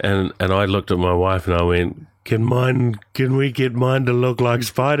say? And I looked at my wife and I went, can we get mine to look like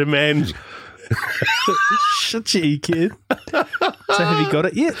Spider-Man? Shut you, kid. So have you got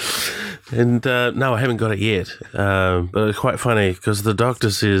it yet? And no, I haven't got it yet. But it's quite funny because the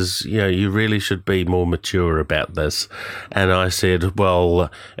doctor says, you know, you really should be more mature about this. And I said,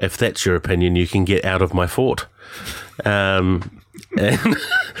 well, if that's your opinion, you can get out of my fort. And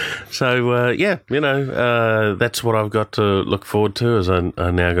so, that's what I've got to look forward to, is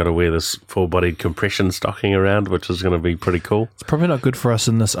I now got to wear this full-bodied compression stocking around, which is going to be pretty cool. It's probably not good for us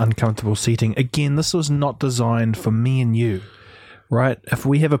in this uncomfortable seating. Again, this was not designed for me and you, right? If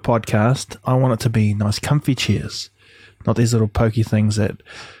we have a podcast, I want it to be nice comfy chairs, not these little pokey things that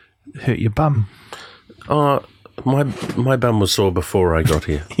hurt your bum. My bum was sore before I got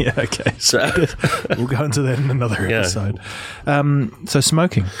here. Yeah, okay. So we'll go into that in another episode. So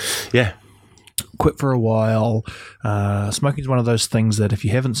smoking. Yeah. Quit for a while. Smoking is one of those things that if you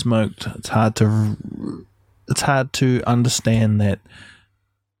haven't smoked, it's hard to understand that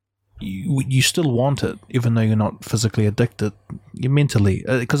you still want it, even though you're not physically addicted. You're mentally,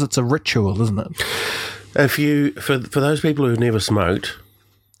 because it's a ritual, isn't it? If you, for those people who've never smoked,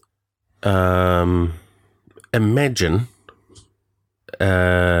 imagine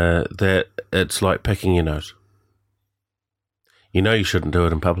that it's like picking your nose. You know you shouldn't do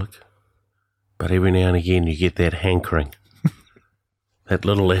it in public, but every now and again you get that hankering, that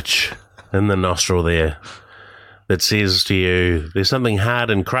little itch in the nostril there that says to you, there's something hard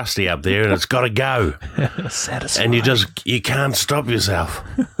and crusty up there and it's got to go. Satisfying. And you can't stop yourself.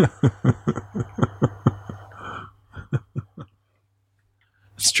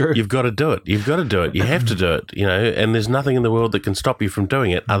 It's true. You've got to do it. You've got to do it. You have to do it, you know, and there's nothing in the world that can stop you from doing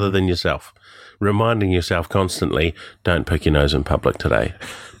it other than yourself. Reminding yourself constantly, don't pick your nose in public today.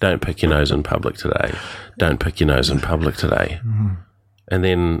 Don't pick your nose in public today. Don't pick your nose in public today. And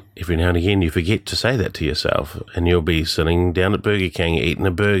then every now and again you forget to say that to yourself, and you'll be sitting down at Burger King eating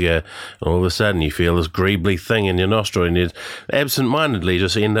a burger, and all of a sudden you feel this greebly thing in your nostril, and you absent-mindedly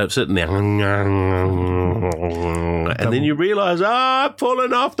just end up sitting there. And then you realise, I'm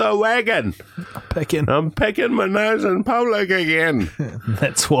falling off the wagon. I'm picking my nose and pulling again.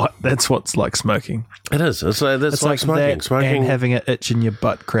 That's what's like smoking. It is. It's like smoking. And having an itch in your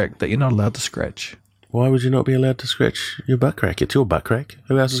butt crack that you're not allowed to scratch. Why would you not be allowed to scratch your butt crack? It's your butt crack.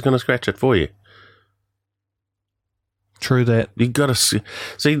 Who else is going to scratch it for you? True that. You got to see.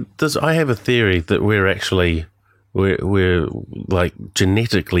 I have a theory that we're like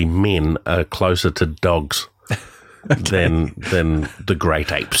genetically men are closer to dogs than the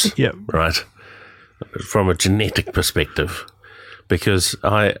great apes. Yep. Right. From a genetic perspective. Because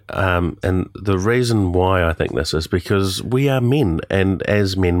and the reason why I think this is because we are men, and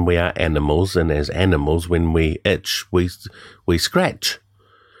as men we are animals, and as animals, when we itch, we scratch,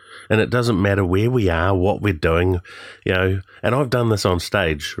 and it doesn't matter where we are, what we're doing, And I've done this on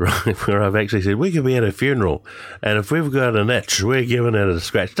stage, right, where I've actually said we could be at a funeral, and if we've got an itch, we're giving it a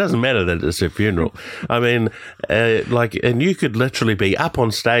scratch. It doesn't matter that it's a funeral. I mean, and you could literally be up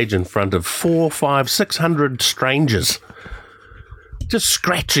on stage in front of 400, 500, 600 strangers. Just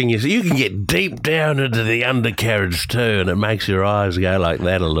scratching you. So you can get deep down into the undercarriage too, and it makes your eyes go like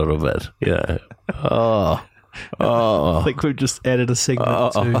that a little bit. Oh. I think we've just added a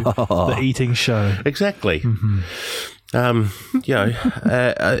segment to the eating show. Exactly. Mm-hmm.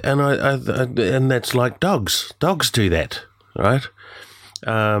 And that's like dogs. Dogs do that, right?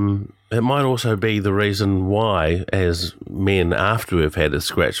 It might also be the reason why, as men, after we've had a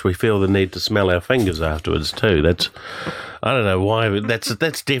scratch, we feel the need to smell our fingers afterwards too. I don't know why, but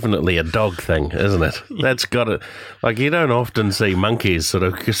that's definitely a dog thing, isn't it? That's got it. Like, you don't often see monkeys sort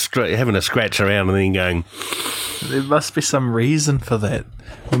of having a scratch around and then going. There must be some reason for that.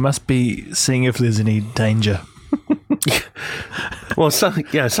 We must be seeing if there's any danger. Well,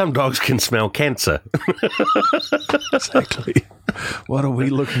 some dogs can smell cancer. Exactly. What are we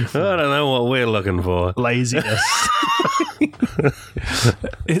looking for? I don't know what we're looking for. Laziness.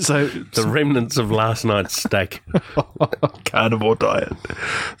 So the remnants of last night's steak. Carnivore diet.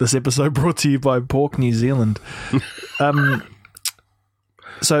 This episode brought to you by Pork New Zealand.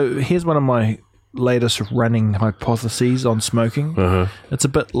 So here's one of my latest running hypotheses on smoking. Uh-huh. It's a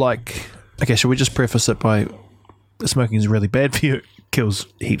bit like, okay, should we just preface it by smoking is really bad for you? It kills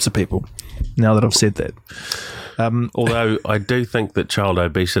heaps of people. Now that I've said that. Although I do think that child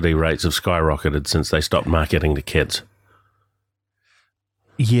obesity rates have skyrocketed since they stopped marketing to kids.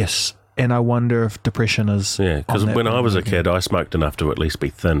 Yes, and I wonder if depression is... Yeah, because when I was a kid, I smoked enough to at least be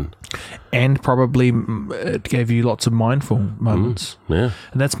thin. And probably it gave you lots of mindful moments. Yeah.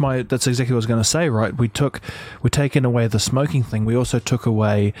 And that's exactly what I was going to say, right? We're taking away the smoking thing. We also took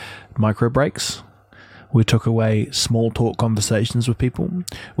away micro breaks. We took away small talk conversations with people.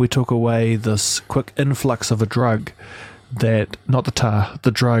 We took away this quick influx of a drug that, not the tar,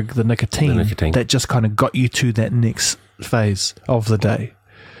 the drug, the nicotine. That just kind of got you to that next phase of the day.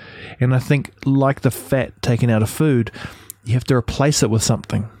 And I think, like the fat taken out of food, you have to replace it with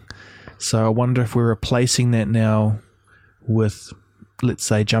something. So I wonder if we're replacing that now with, let's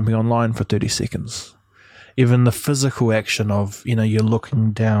say, jumping online for 30 seconds. Even the physical action of, you're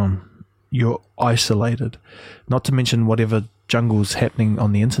looking down, you're isolated, not to mention whatever jungle's happening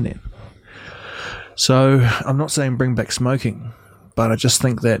on the internet. So I'm not saying bring back smoking, but I just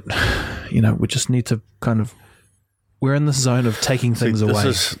think that, we just need to we're in this zone of taking things away.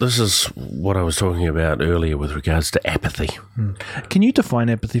 This is what I was talking about earlier with regards to apathy. Can you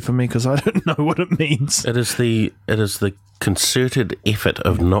define apathy for me? Because I don't know what it means. It is the concerted effort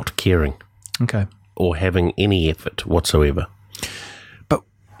of not caring. Okay. Or having any effort whatsoever. But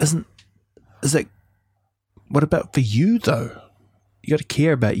is that... What about for you, though? You got to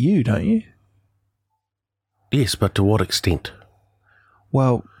care about you, don't you? Yes, but to what extent?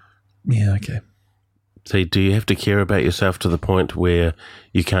 Well, yeah, okay. So do you have to care about yourself to the point where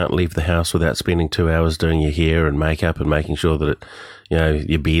you can't leave the house without spending 2 hours doing your hair and makeup and making sure that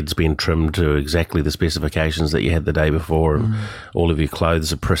your beard's been trimmed to exactly the specifications that you had the day before, and all of your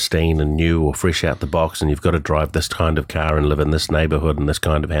clothes are pristine and new or fresh out the box, and you've got to drive this kind of car and live in this neighbourhood and this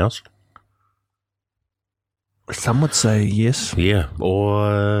kind of house? Some would say yes. Yeah,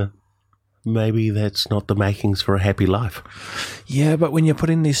 or maybe that's not the makings for a happy life. Yeah, but when you're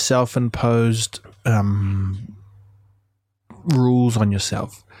putting these self-imposed rules on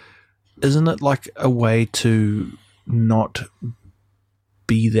yourself, isn't it like a way to not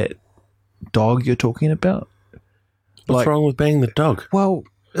be that dog you're talking about? What's wrong with being the dog? Well,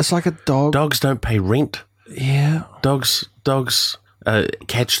 it's like a dog. Dogs don't pay rent. Yeah. Dogs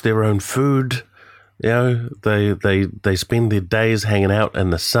catch their own food. You know, they spend their days hanging out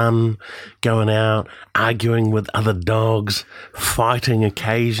in the sun, going out, arguing with other dogs, fighting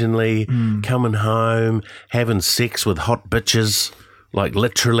occasionally, coming home, having sex with hot bitches, like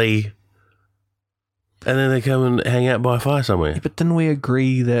literally. And then they come and hang out by a fire somewhere. Yeah, but didn't we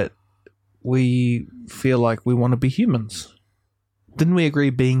agree that we feel like we want to be humans? Didn't we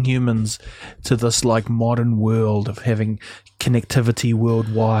agree being humans to this like modern world of having connectivity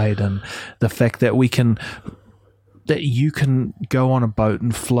worldwide, and the fact that you can go on a boat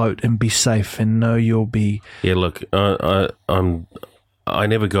and float and be safe and know you'll be... Yeah, look, I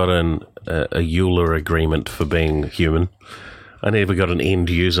never got a Euler agreement for being human. I never got an end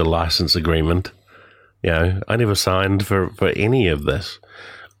user license agreement. You know, I never signed for any of this.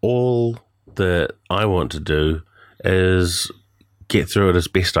 All that I want to do is get through it as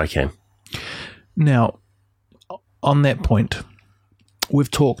best I can. Now, on that point,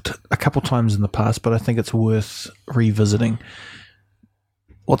 we've talked a couple times in the past, but I think it's worth revisiting.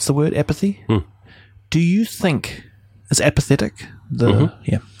 What's the word? Apathy? Do you think it's apathetic?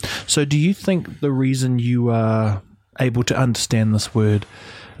 Yeah. So do you think the reason you are able to understand this word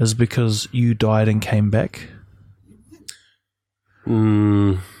is because you died and came back?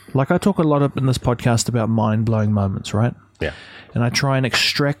 Like I talk a lot in this podcast about mind-blowing moments, right? Yeah. And I try and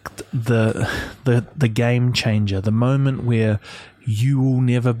extract the game changer, the moment where you will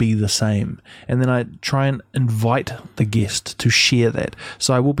never be the same. And then I try and invite the guest to share that.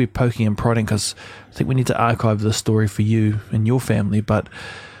 So I will be poking and prodding because I think we need to archive this story for you and your family. But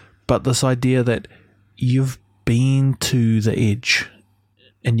this idea that you've been to the edge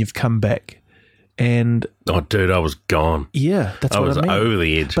and you've come back. And oh, dude, I was gone. Yeah, that's what I mean. I was over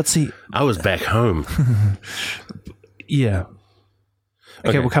the edge. But see, I was back home. Yeah.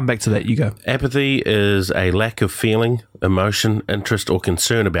 Okay, we'll come back to that. You go. Apathy is a lack of feeling, emotion, interest, or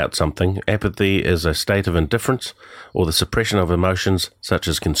concern about something. Apathy is a state of indifference or the suppression of emotions such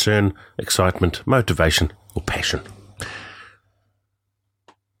as concern, excitement, motivation, or passion.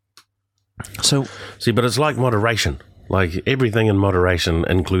 So, see, but it's like moderation. Like everything in moderation,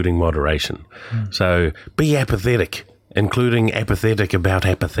 including moderation. So be apathetic, including apathetic about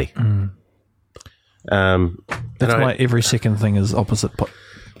apathy. That's why every second thing is opposite.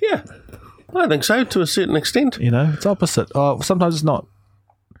 Yeah, I think so, to a certain extent. You know, it's opposite. Oh, sometimes it's not.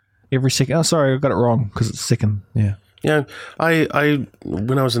 Every second. Oh, sorry, I got it wrong because it's second. Yeah. You know, I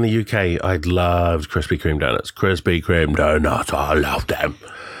when I was in the UK, I loved Krispy Kreme donuts. Krispy Kreme donuts, I loved them.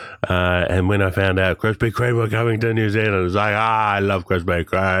 And when I found out Krispy Kreme were coming to New Zealand, I was like, I love Krispy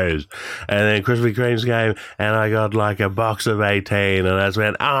Kremes. And then Krispy Kremes came, and I got like a box of 18, and I just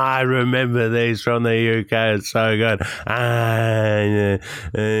went, I remember these from the UK. It's so good. I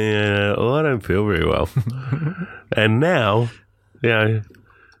don't feel very well. And now, you know,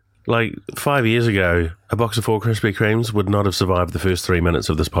 like 5 years ago, a box of 4 Krispy Kremes would not have survived the first 3 minutes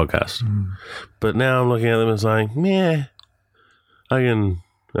of this podcast. But now I'm looking at them and saying, yeah, I can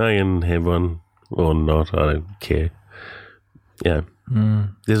have one or not. I don't care. Yeah.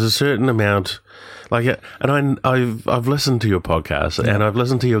 There's a certain amount, like, and I've listened to your podcast, and I've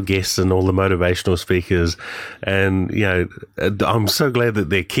listened to your guests and all the motivational speakers, and you know, I'm so glad that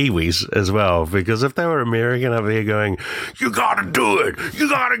they're Kiwis as well, because if they were American over here going, you gotta do it, you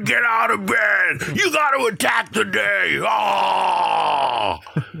gotta get out of bed, you gotta attack the day. Oh!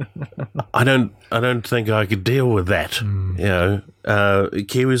 I don't think I could deal with that. You know,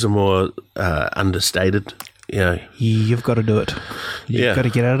 Kiwis are more understated. You know, you've got to do it. You've got to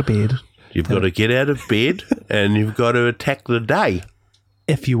get out of bed. You've got to get out of bed, and you've got to attack the day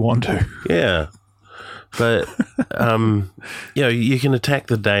if you want to. Yeah, but you know, you can attack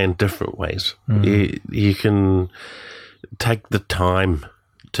the day in different ways. You can take the time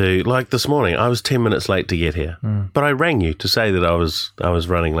to, like this morning, I was 10 minutes late to get here, but I rang you to say that I was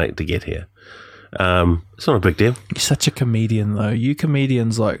running late to get here. It's not a big deal. You're such a comedian, though. You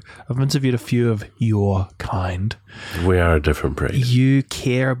comedians, like, I've interviewed a few of your kind. We are a different breed. You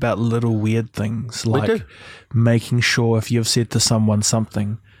care about little weird things, like making sure if you've said to someone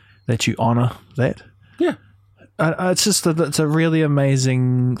something that you honour that. Yeah. It's just it's a really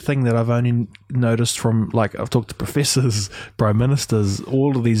amazing thing that I've only noticed from, like, I've talked to professors, prime ministers,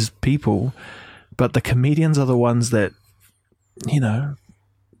 all of these people, but the comedians are the ones that, you know,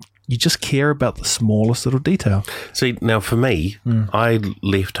 you just care about the smallest little detail. See, now for me, I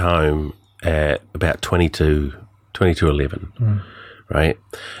left home at about 22:11, right?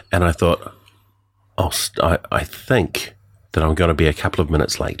 And I thought, I think that I'm going to be a couple of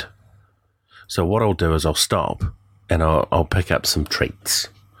minutes late. So what I'll do is I'll stop and I'll pick up some treats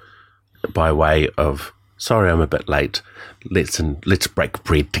by way of sorry I'm a bit late. Let's break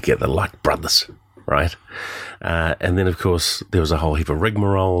bread together like brothers, right? And then, of course, there was a whole heap of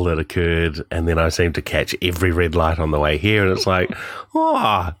rigmarole that occurred, and then I seemed to catch every red light on the way here, and it's like,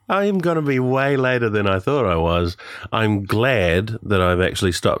 I'm going to be way later than I thought I was. I'm glad that I've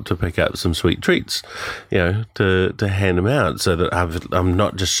actually stopped to pick up some sweet treats, to hand them out, so that I'm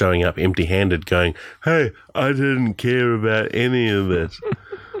not just showing up empty-handed going, hey, I didn't care about any of it.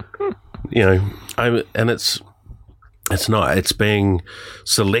 It's being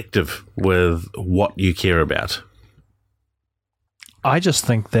selective with what you care about. I just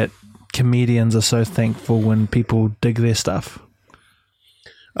think that comedians are so thankful when people dig their stuff.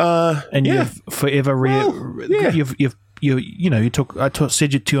 And you've forever I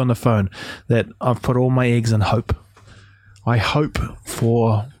said to you on the phone that I've put all my eggs in hope. I hope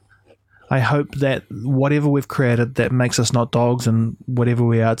that whatever we've created that makes us not dogs and whatever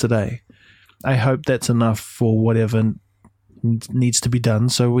we are today, I hope that's enough for whatever needs to be done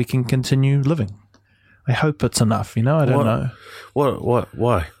so we can continue living. I hope it's enough, I don't know. What?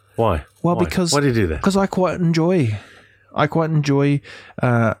 Why? Well, why? because... Why do you do that? Because I quite enjoy...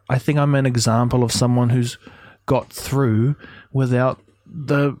 I think I'm an example of someone who's got through without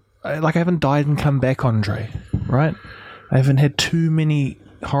I haven't died and come back, Andre, right? I haven't had too many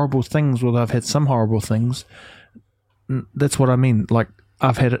horrible things. Well, I've had some horrible things. That's what I mean. Like,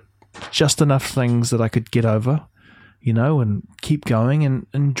 I've had just enough things that I could get over, and keep going and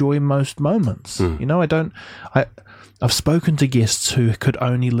enjoy most moments. I've spoken to guests who could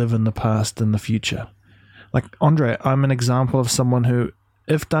only live in the past and the future. Like, Andre, I'm an example of someone who,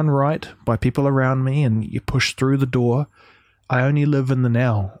 if done right by people around me and you push through the door, I only live in the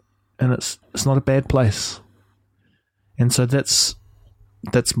now, and it's not a bad place. And so that's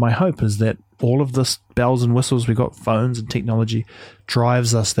my hope, is that all of this bells and whistles, we got phones and technology,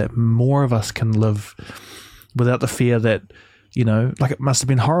 drives us that more of us can live without the fear that, it must have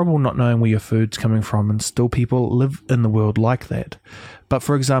been horrible not knowing where your food's coming from, and still people live in the world like that. But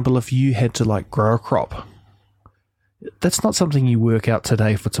for example, if you had to grow a crop, that's not something you work out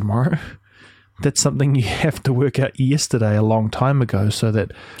today for tomorrow. That's something you have to work out yesterday, a long time ago, so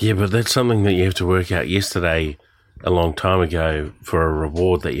that... Yeah, but that's something that you have to work out yesterday, a long time ago, for a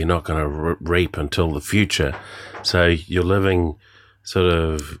reward that you're not going to reap until the future. So you're living sort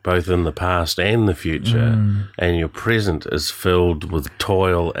of both in the past and the future, and your present is filled with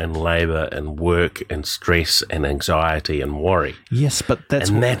toil and labour and work and stress and anxiety and worry. Yes, but that's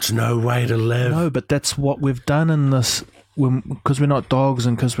no way to live. No, but that's what we've done in this, because we're not dogs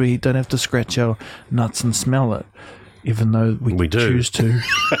and because we don't have to scratch our nuts and smell it, even though we choose to.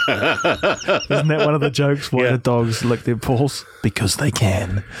 Isn't that one of the jokes? Why do dogs lick their paws? Because they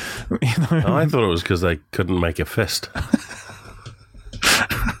can. I thought it was because they couldn't make a fist.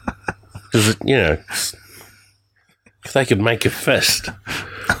 Because, if they could make a fist,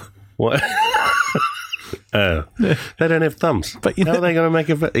 what? They don't have thumbs. But how are they going to make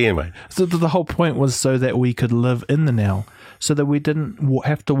a fist? Anyway. So the whole point was so that we could live in the now, so that we didn't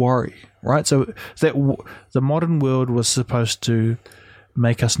have to worry, right? So that the modern world was supposed to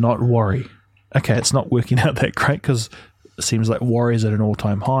make us not worry. Okay, it's not working out that great, because it seems like worry is at an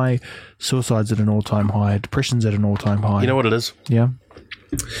all-time high, suicide's at an all-time high, depression's at an all-time high. You know what it is? Yeah.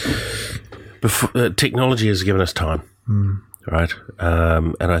 Technology has given us time, right?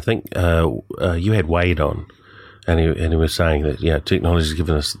 And I think you had Wade on, and he was saying that technology has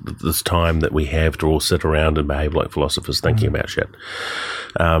given us this time that we have to all sit around and behave like philosophers, thinking about shit.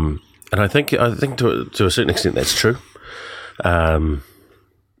 And I think to a certain extent that's true. I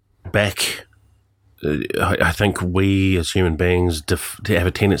think we as human beings have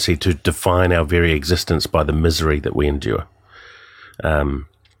a tendency to define our very existence by the misery that we endure. There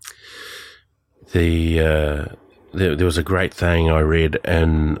was a great thing I read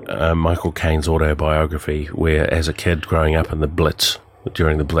in Michael Caine's autobiography, where as a kid growing up in the Blitz,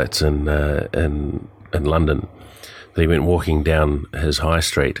 during the Blitz in London, he went walking down his high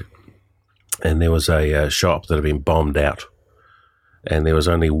street, and there was a shop that had been bombed out, and there was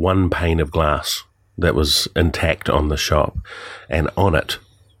only one pane of glass that was intact on the shop, and on it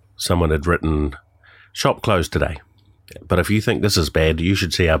someone had written, "Shop closed today, but if you think this is bad, you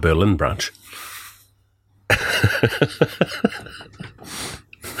should see our Berlin branch."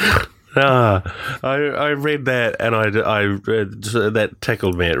 I read that, and that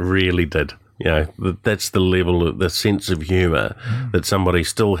tickled me. It really did. That's the level, the sense of humour that somebody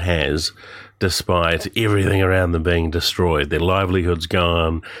still has, despite everything around them being destroyed. Their livelihood's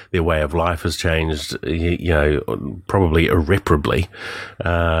gone. Their way of life has changed. Probably irreparably.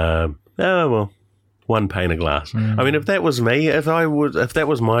 Well, one pane of glass. I mean, if that was me, if that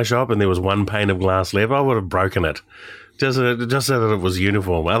was my shop and there was one pane of glass left, I would have broken it. Just so that it was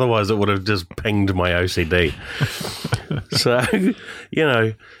uniform. Otherwise, it would have just pinged my OCD. So,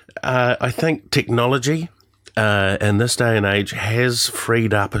 I think technology in this day and age has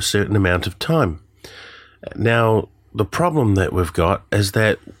freed up a certain amount of time. Now, the problem that we've got is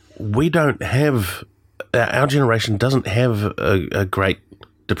that we don't have, our generation doesn't have a Great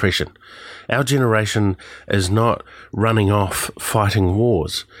Depression. Our generation is not running off fighting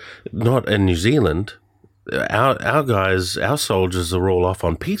wars. Not in New Zealand. Our guys, our soldiers are all off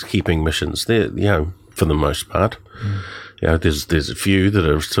on peacekeeping missions. They're, for the most part. There's a few that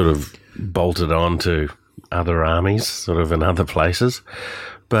have sort of bolted on to other armies, sort of in other places.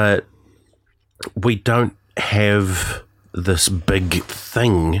 But we don't have this big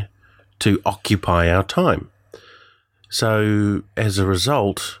thing to occupy our time. So as a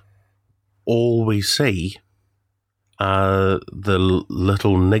result, all we see are the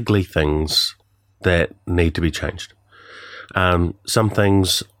little niggly things that need to be changed. Some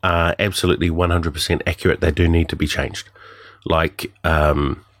things are absolutely 100% accurate. They do need to be changed, like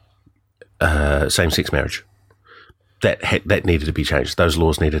same-sex marriage. That needed to be changed. Those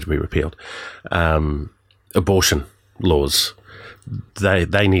laws needed to be repealed. Abortion laws,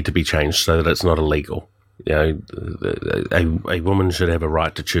 they need to be changed so that it's not illegal. A woman should have a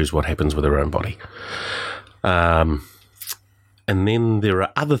right to choose what happens with her own body. And then there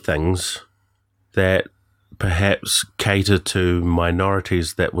are other things that perhaps cater to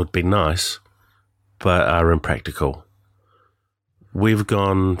minorities that would be nice, but are impractical. We've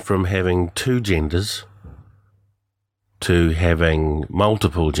gone from having 2 genders to having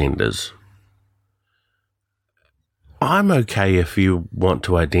multiple genders. I'm okay if you want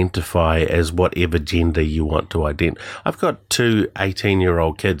to identify as whatever gender you want to identify. I've got 2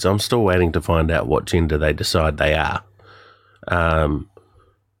 18-year-old kids. I'm still waiting to find out what gender they decide they are.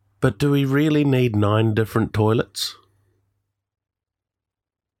 But do we really need 9 different toilets?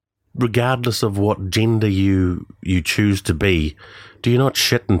 Regardless of what gender you choose to be, do you not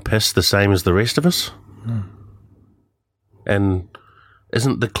shit and piss the same as the rest of us? And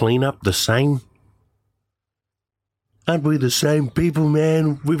isn't the cleanup the same? Aren't we the same people,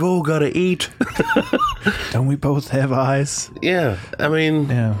 man? We've all got to eat. Don't we both have eyes? Yeah, I mean,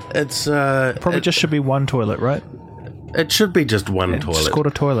 it's... Probably just should be one toilet, right? It should be just one toilet. It's called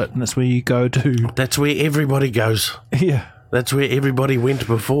a toilet, and that's where you go to. That's where everybody goes. Yeah. That's where everybody went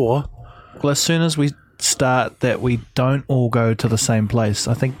before. Well, as soon as we start that we don't all go to the same place,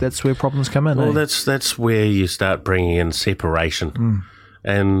 I think that's where problems come in. Well, that's where you start bringing in separation.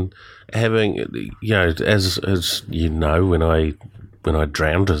 And having, as you know, when I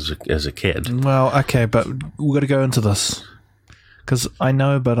drowned as a kid. Well, okay, but we've got to go into this. Because I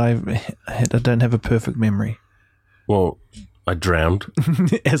know, but I don't have a perfect memory. Well, I drowned.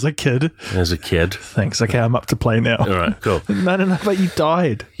 As a kid? As a kid. Thanks. Okay, I'm up to play now. All right, cool. No, but you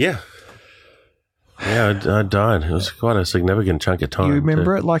died. Yeah. Yeah, I died. It was quite a significant chunk of time. You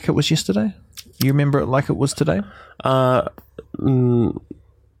remember it like it was yesterday? You remember it like it was today? Not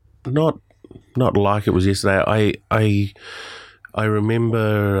like it was yesterday. I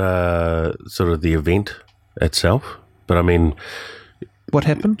remember sort of the event itself, but I mean... What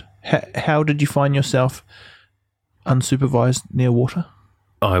happened? How did you find yourself unsupervised near water?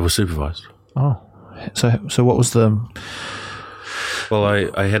 I was supervised. Oh, so what was the... Well,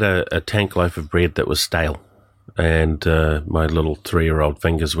 I had a tank loaf of bread that was stale, and my little 3-year-old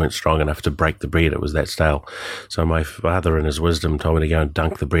fingers weren't strong enough to break the bread. It was that stale. So my father, in his wisdom, told me to go and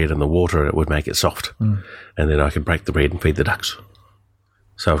dunk the bread in the water, and it would make it soft. And then I could break the bread and feed the ducks.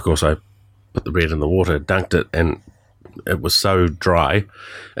 So, of course, I put the bread in the water, dunked it, and it was so dry,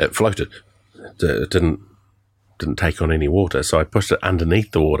 it floated. It didn't take on any water, so I pushed it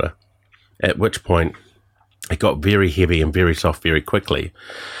underneath the water, at which point it got very heavy and very soft very quickly,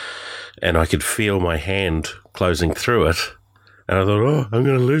 and I could feel my hand closing through it, and I thought, oh, I'm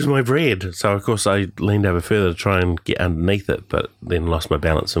going to lose my bread. So, of course, I leaned over further to try and get underneath it, but then lost my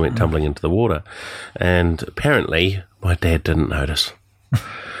balance and went tumbling into the water. And apparently my dad didn't notice,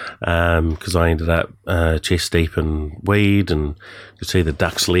 because I ended up chest deep in weed, and could see the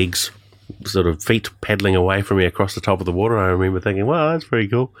duck's legs, sort of feet paddling away from me across the top of the water. I remember thinking, well, that's pretty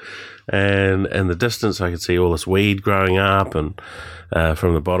cool. And in the distance, I could see all this weed growing up and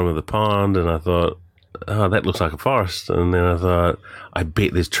from the bottom of the pond. And I thought, oh, that looks like a forest. And then I thought, I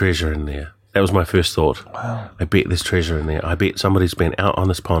bet there's treasure in there. That was my first thought. Wow. I bet there's treasure in there. I bet somebody's been out on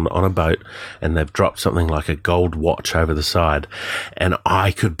this pond on a boat and they've dropped something like a gold watch over the side. And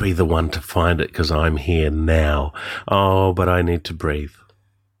I could be the one to find it because I'm here now. Oh, but I need to breathe.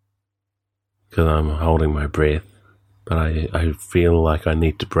 because I'm holding my breath, but I feel like I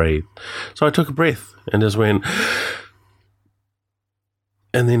need to breathe. So I took a breath and just went,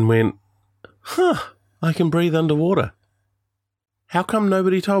 and then went, I can breathe underwater. How come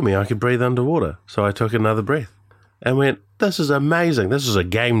nobody told me I could breathe underwater? So I took another breath and went, this is amazing. This is a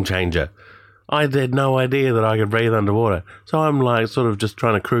game changer. I had no idea that I could breathe underwater. So I'm like sort of just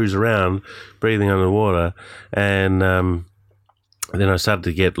trying to cruise around, breathing underwater. And then I started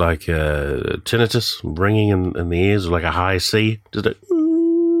to get like tinnitus, ringing in the ears, like a high C. Just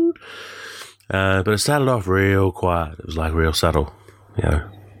but it started off real quiet. It was like real subtle, you know.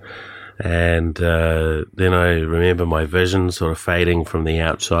 And then I remember my vision sort of fading from the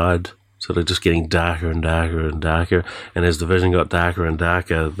outside, sort of just getting darker and darker and darker. And as the vision got darker and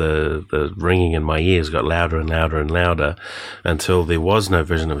darker, the ringing in my ears got louder and louder and louder until there was no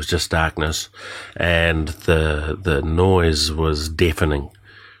vision. It was just darkness. And the noise was deafening.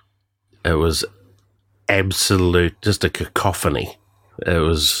 It was absolute, just a cacophony. It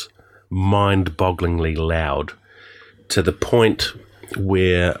was mind-bogglingly loud, to the point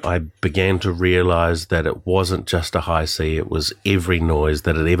where I began to realize that it wasn't just a high C, it was every noise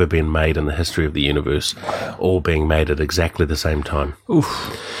that had ever been made in the history of the universe, all being made at exactly the same time.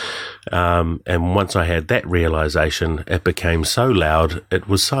 Oof. And once I had that realization, it became so loud, it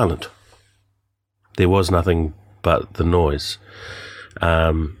was silent. There was nothing but the noise.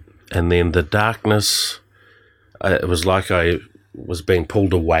 And then the darkness, it was like I was being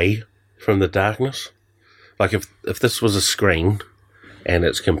pulled away from the darkness. Like if this was a screen and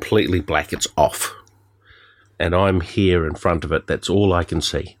it's completely black, it's off, and I'm here in front of it, that's all I can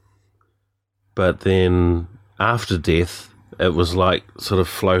see. But then after death, it was like sort of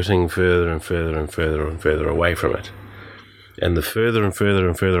floating further and further and further and further away from it. And the further and further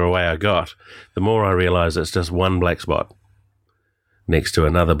and further away I got, the more I realized it's just one black spot next to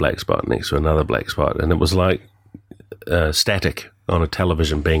another black spot, next to another black spot. And it was like static on a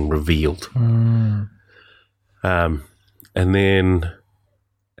television being revealed. And then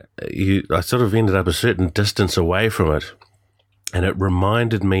I sort of ended up a certain distance away from it, and it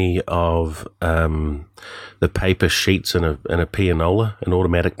reminded me of the paper sheets in a pianola, an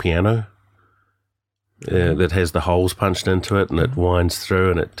automatic piano that has the holes punched into it, and it winds through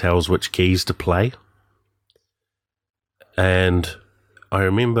and it tells which keys to play. And I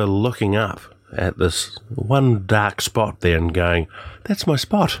remember looking up at this one dark spot there and going, that's my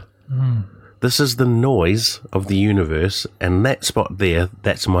spot. This is the noise of the universe, and that spot there,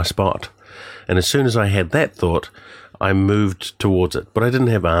 that's my spot. And as soon as I had that thought, I moved towards it. But I didn't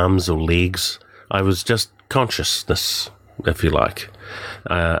have arms or legs. I was just consciousness, if you like.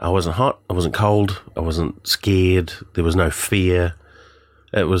 I wasn't hot, I wasn't cold, I wasn't scared, there was no fear.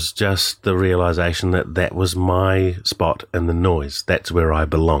 It was just the realization that that was my spot in the noise. That's where I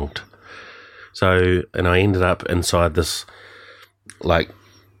belonged. So, and I ended up inside this, like,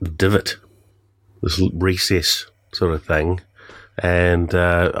 divot, this recess sort of thing, and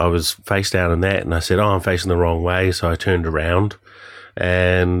I was face down in that, and I said, I'm facing the wrong way, so I turned around,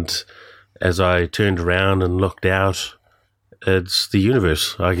 and as I turned around and looked out, it's the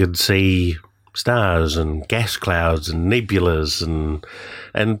universe. I could see stars and gas clouds and nebulas,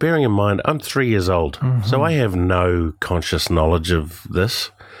 and bearing in mind, I'm 3 years old, so I have no conscious knowledge of this.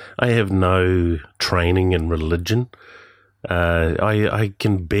 I have no training in religion. I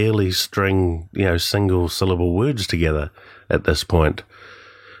can barely string, single syllable words together at this point.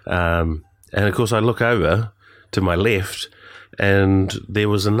 And of course I look over to my left and there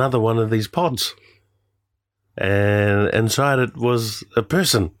was another one of these pods. And inside it was a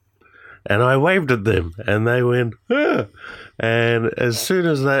person. And I waved at them and they went, ah! And as soon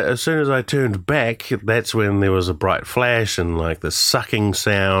as I turned back, that's when there was a bright flash and like the sucking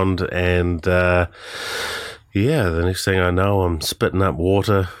sound, and the next thing I know, I'm spitting up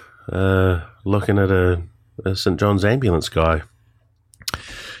water, looking at a St. John's ambulance guy.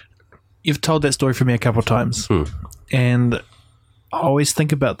 You've told that story for me a couple of times, and I always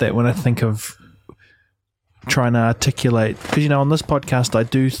think about that when I think of trying to articulate, because on this podcast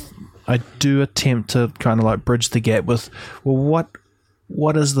I do attempt to kind of like bridge the gap with, well,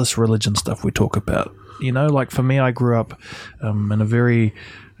 what is this religion stuff we talk about? Like for me, I grew up in a very,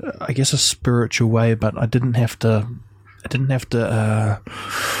 I guess, a spiritual way, but I didn't have to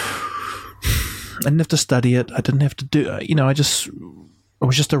study it. I didn't have to do, I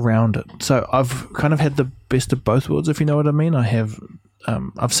was just around it. So I've kind of had the best of both worlds, if you know what I mean.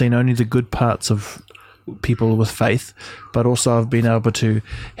 I've seen only the good parts of people with faith, but also I've been able to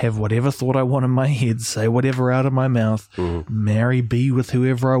have whatever thought I want in my head, say whatever out of my mouth, marry, be with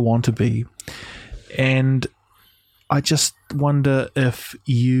whoever I want to be. And I just wonder if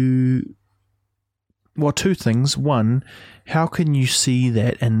you well, two things. One, how can you see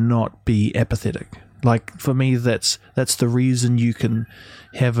that and not be apathetic? Like, for me, that's the reason you can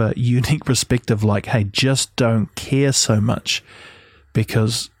have a unique perspective, like, hey, just don't care so much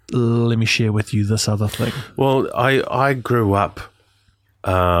because let me share with you this other thing. Well, I grew up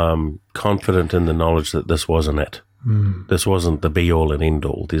confident in the knowledge that this wasn't it. This wasn't the be-all and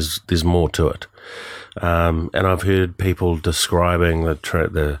end-all. There's more to it. And I've heard people describing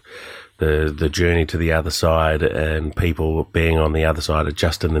the journey to the other side, and people being on the other side are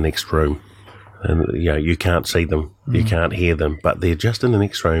just in the next room. And you can't see them, you can't hear them, but they're just in the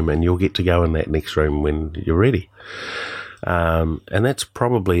next room, and you'll get to go in that next room when you're ready. And that's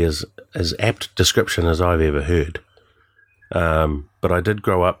probably as apt description as I've ever heard. But I did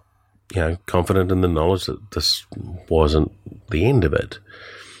grow up, confident in the knowledge that this wasn't the end of it.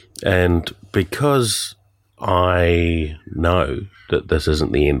 And because I know that this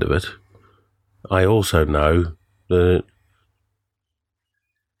isn't the end of it, I also know that it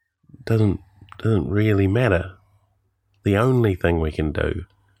doesn't really matter. The only thing we can do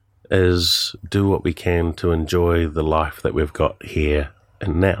is do what we can to enjoy the life that we've got here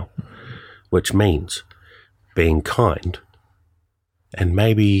and now, which means being kind and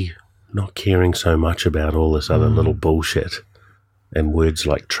maybe not caring so much about all this other little bullshit and words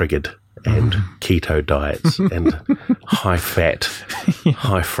like triggered and keto diets and high fat,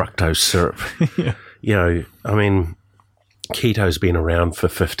 high fructose syrup. I mean, keto's been around for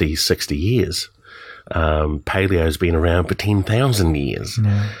 50, 60 years. Paleo's been around for 10,000 years.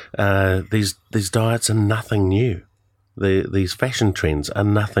 These diets are nothing new. These fashion trends are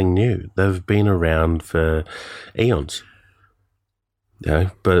nothing new. They've been around for eons.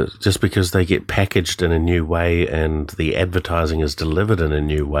 But just because they get packaged in a new way and the advertising is delivered in a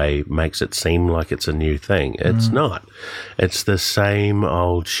new way makes it seem like it's a new thing. It's not. It's the same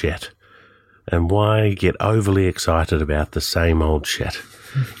old shit. And why get overly excited about the same old shit?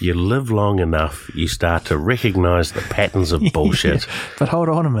 You live long enough, you start to recognize the patterns of bullshit. But hold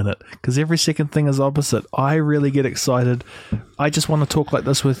on a minute, because every second thing is opposite. I really get excited. I just want to talk like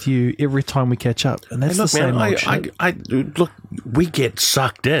this with you every time we catch up. And that's the same old shit. Look, we get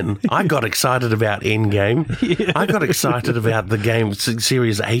sucked in. I got excited about Endgame. I got excited about the game,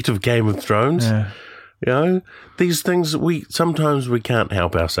 Series 8 of Game of Thrones. These things sometimes we can't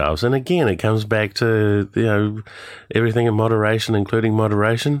help ourselves. And again, it comes back to, everything in moderation, including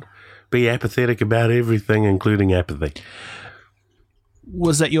moderation. Be apathetic about everything, including apathy.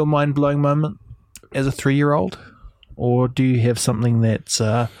 Was that your mind-blowing moment as a 3-year-old? Or do you have something that's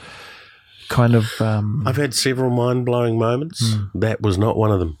kind of... I've had several mind-blowing moments. That was not one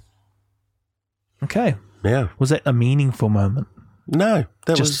of them. Okay. Yeah. Was that a meaningful moment? No,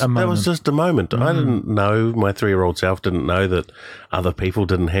 that was just a moment. I didn't know, my 3-year-old self didn't know that other people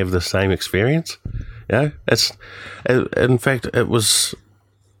didn't have the same experience. In fact, it was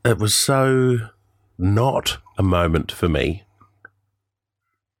so not a moment for me.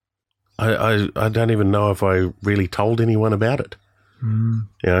 I don't even know if I really told anyone about it.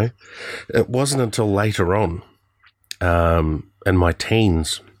 It wasn't until later on, in my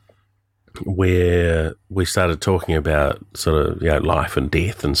teens, where we started talking about sort of life and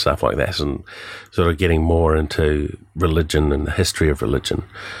death and stuff like that, and sort of getting more into religion and the history of religion,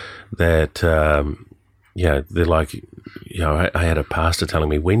 that they're like, I had a pastor telling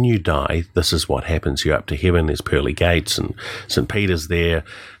me, when you die, this is what happens. You're up to heaven, there's pearly gates and St. Peter's there.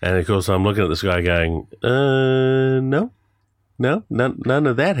 And of course I'm looking at this guy going, no, none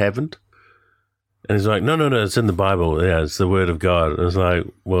of that happened. And he's like, no, it's in the Bible. Yeah, it's the Word of God. And it's like,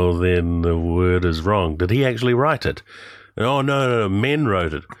 well, then the Word is wrong. Did he actually write it? Oh, no, men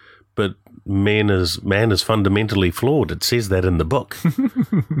wrote it. But man is fundamentally flawed. It says that in the book.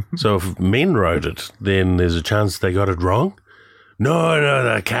 So if men wrote it, then there's a chance they got it wrong?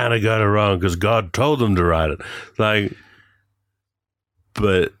 No, they can't have got it wrong because God told them to write it. Like,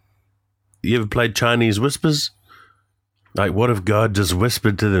 but you ever played Chinese Whispers? Like, what if God just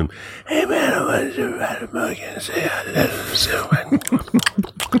whispered to them, hey, man, I want to write a book and say,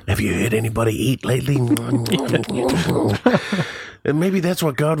 have you heard anybody eat lately? And maybe that's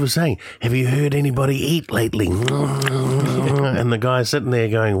what God was saying. Have you heard anybody eat lately? And the guy's sitting there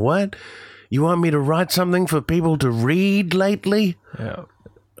going, what? You want me to write something for people to read lately? Yeah.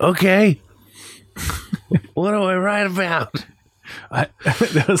 Okay. What do I write about?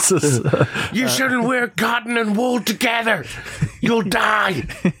 You shouldn't wear cotton and wool together. You'll die.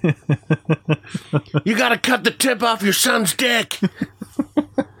 You got to cut the tip off your son's dick.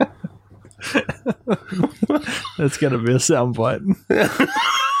 That's going to be a soundbite.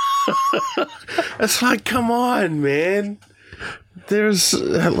 It's like, come on, man. there's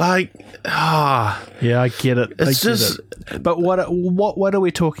like, Yeah, I get it. It's just- But what are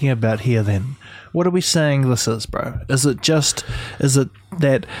we talking about here then? What are we saying this is, bro? Is it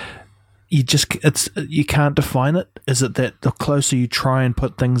that you can't define it? Is it that the closer you try and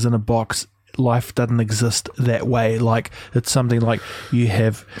put things in a box, life doesn't exist that way? Like, it's something like you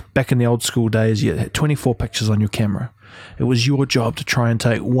have, back in the old school days, you had 24 pictures on your camera. It was your job to try and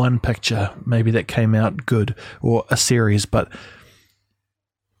take one picture, maybe that came out good, or a series, but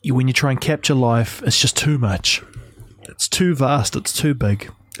when you try and capture life, it's just too much. It's too vast, it's too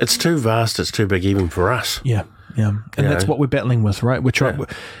big. It's too vast, it's too big even for us. Yeah. And that's what we're battling with, right? We're trying.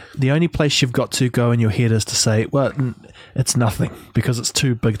 The only place you've got to go in your head is to say, well, it's nothing, because it's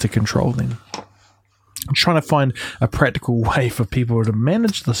too big to control then. I'm trying to find a practical way for people to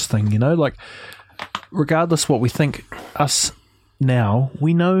manage this thing, like, regardless what we think, us now,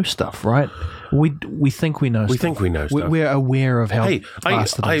 we know stuff, right? We think we know stuff. We think we know stuff. We're aware of how Hey,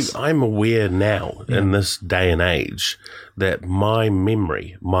 fast it is. I'm aware now, in this day and age, that my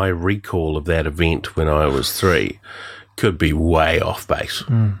memory, my recall of that event when I was 3 could be way off base.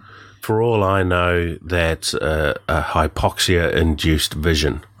 For all I know, that's a hypoxia-induced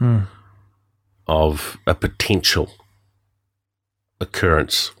vision of a potential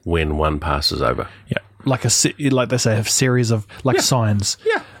occurrence when one passes over. Yeah, like like they say, a series of signs.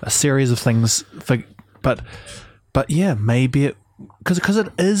 Yeah. A series of things. But yeah, maybe it because it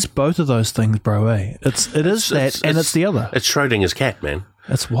is both of those things, bro. It's the other. It's Schrodinger's cat, man.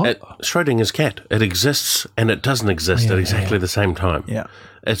 It's what? Schrodinger's cat. It exists and it doesn't exist at exactly the same time. Yeah.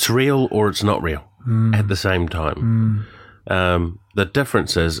 It's real or it's not real at the same time. The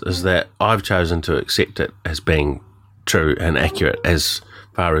difference is that I've chosen to accept it as being true and accurate as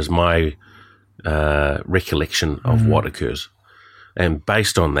far as my recollection of what occurs. And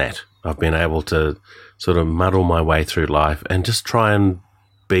based on that, I've been able to sort of muddle my way through life and just try and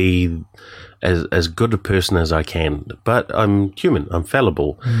be as good a person as I can. But I'm human, I'm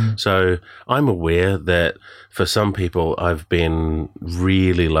fallible. So I'm aware that for some people I've been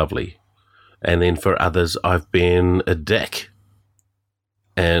really lovely. And then for others I've been a dick.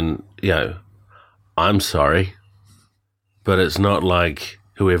 And, I'm sorry, but it's not like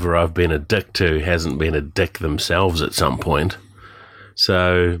whoever I've been a dick to hasn't been a dick themselves at some point.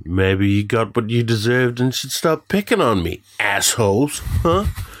 So maybe you got what you deserved and should stop picking on me, assholes. Huh?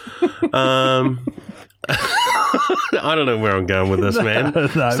 I don't know where I'm going with this, man. No.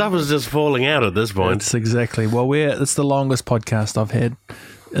 Stuff is just falling out at this point. It's exactly. Well, it's the longest podcast I've had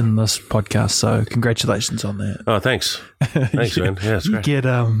in this podcast, so congratulations on that. Oh, thanks. Thanks, man. Yeah, it's You great. get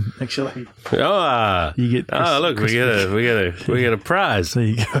actually. You get look, we get a prize. There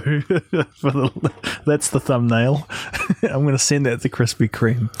you go. That's the thumbnail. I'm going to send that to Krispy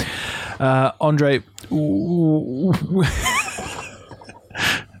Kreme. Andre,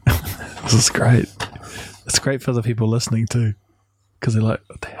 this is great. It's great for the people listening too, because they're like,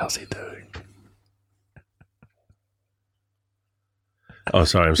 "What the hell's he doing?" Oh,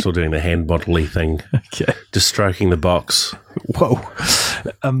 sorry, I'm still doing the hand bodily thing. Okay. Just stroking the box. Whoa.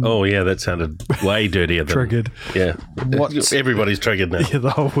 Oh, yeah, that sounded way dirtier than... Triggered. Yeah. Everybody's triggered now. Yeah,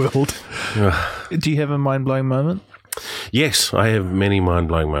 the whole world. Do you have a mind-blowing moment? Yes, I have many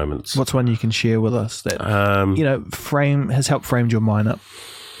mind-blowing moments. What's one you can share with us that has helped framed your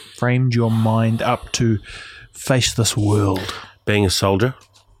mind up to face this world? Being a soldier.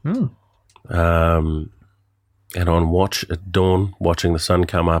 And on watch at dawn, watching the sun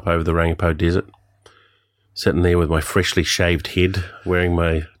come up over the Rangipo Desert, sitting there with my freshly shaved head, wearing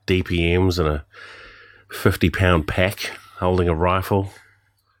my DPMs and a 50-pound pack, holding a rifle,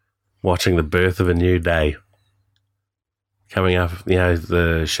 watching the birth of a new day. Coming up,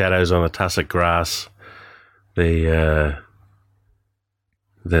 the shadows on the tussock grass, the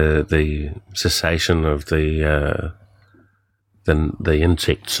cessation of the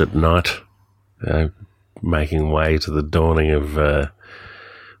insects at night, making way to the dawning of the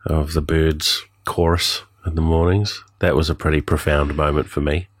birds' chorus in the mornings. That was a pretty profound moment for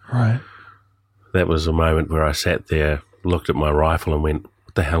me. Right. That was a moment where I sat there, looked at my rifle and went,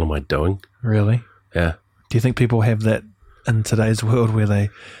 what the hell am I doing? Really? Yeah. Do you think people have that in today's world where they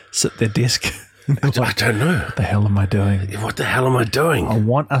sit at their desk? I don't know. What the hell am I doing? What the hell am I doing? I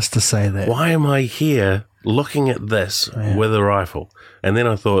want us to say that. Why am I here looking at this with a rifle? And then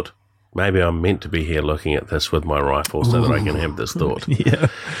I thought, maybe I'm meant to be here looking at this with my rifle so that I can have this thought. Yeah.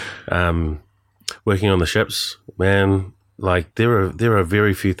 Working on the ships, man, like there are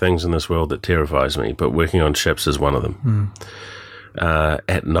very few things in this world that terrifies me, but working on ships is one of them.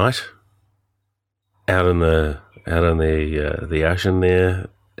 At night, out in the ocean there,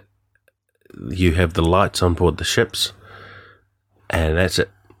 you have the lights on board the ships. and that's it.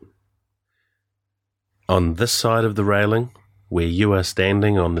 On this side of the railing, where you are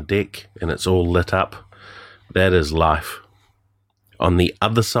standing on the deck and it's all lit up, that is life. On the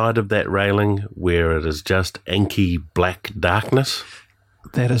other side of that railing, where it is just inky black darkness,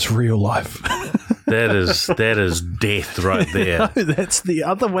 That is real life. that is death right there. No, that's the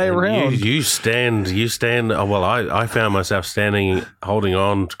other way And around. You stand. Oh, well, I found myself standing, holding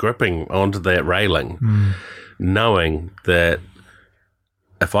on, gripping onto that railing, knowing that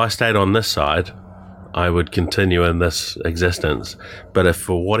if I stayed on this side, I would continue in this existence. But if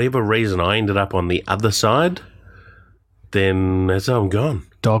for whatever reason I ended up on the other side, then that's I'm gone.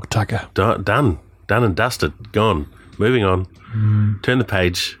 Dog tucker. Done and dusted. Gone. Moving on. Turn the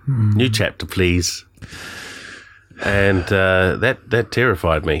page. New chapter, please. And that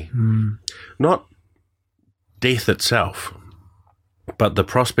terrified me. Not death itself, but the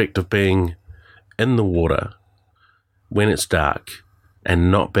prospect of being in the water when it's dark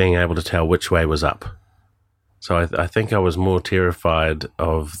and not being able to tell which way was up. So I think I was more terrified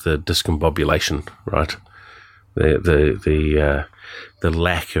of the discombobulation, right? The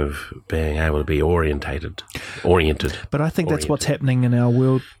lack of being able to be oriented. But I think that's what's happening in our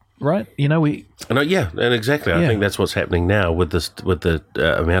world, right? You know, And exactly. I Yeah. think that's what's happening now with the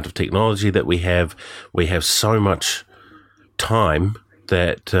amount of technology that we have. We have so much time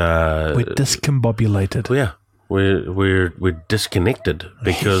that we're discombobulated. yeah, we're disconnected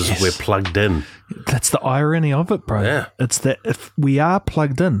because Yes. we're plugged in. That's the irony of it, bro. Yeah. It's that if we are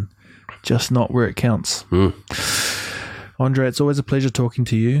plugged in, just not where it counts. Andre, it's always a pleasure talking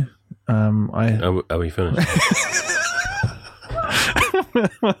to you. Are we finished?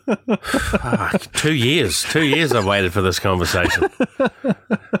 Fuck, 2 years. 2 years I've waited for this conversation.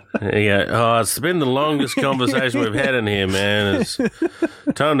 Yeah. Oh, it's been the longest conversation we've had in here, man. It's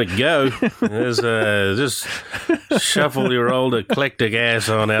time to go. Just shuffle your old eclectic ass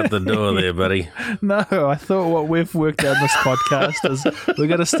on out the door there, buddy. No, I thought what we've worked out in this podcast is we're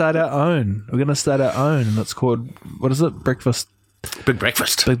going to start our own. We're going to start our own, and it's called, what is it? Breakfast. Big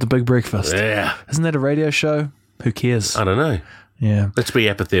breakfast. The Big Breakfast. Yeah. Isn't that a radio show? Who cares? I don't know. Yeah. Let's be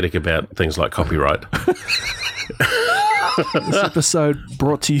apathetic about things like copyright. This episode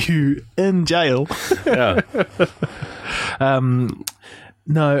brought to you in jail. Yeah.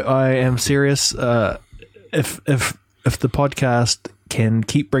 No, I am serious. If the podcast can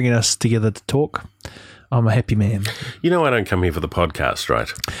keep bringing us together to talk, I'm a happy man. You know I don't come here for the podcast,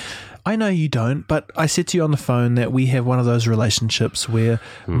 right? I know you don't, but I said to you on the phone that we have one of those relationships where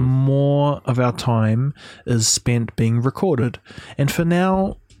more of our time is spent being recorded. And for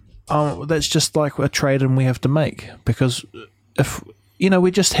now, that's just like a trade and we have to make, because if,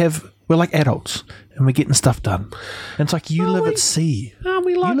 we're like adults and we're getting stuff done. And it's like, you live at sea.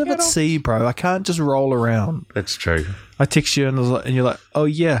 We You live at sea, bro. I can't just roll around. That's true. I text you and you're like, oh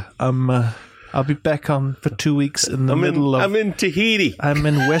yeah, I'll be back on for 2 weeks in the middle of... I'm in Tahiti. I'm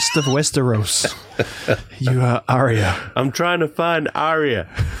in west of Westeros. You are Arya. I'm trying to find Aria.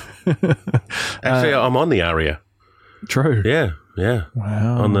 Actually, I'm on the Aria. True. Yeah.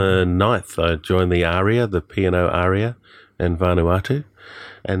 Wow. On the 9th, I joined the Aria, the P&O Aria in Vanuatu.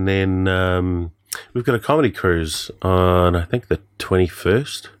 And then we've got a comedy cruise on, I think, the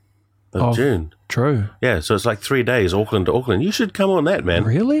 21st of June. True. Yeah, so it's like 3 days, Auckland to Auckland. You should come on that, man.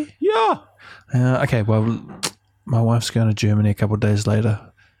 Really? Yeah. Okay, well, my wife's going to Germany a couple of days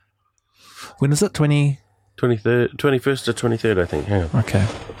later. When is it? 21st to 23rd, I think. Hang on. Okay.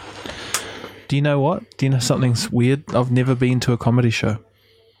 Do you know what? Do you know something's weird? I've never been to a comedy show.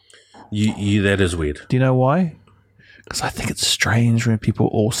 You that is weird. Do you know why? Because I think it's strange when people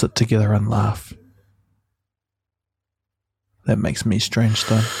all sit together and laugh. That makes me strange,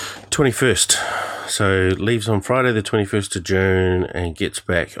 though. 21st. So leaves on Friday the 21st of June and gets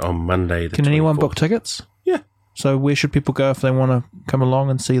back on Monday the 24th. Can anyone book tickets? Yeah. So where should people go if they want to come along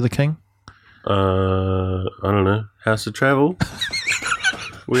and see the king? I don't know. House of Travel.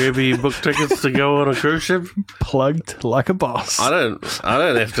 Wherever you book tickets to go on a cruise ship. Plugged like a boss. I don't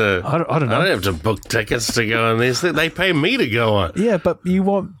have to. I don't know. I don't have to book tickets to go on this. They pay me to go on. Yeah, but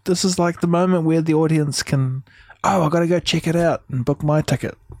this is like the moment where the audience can, I got to go check it out and book my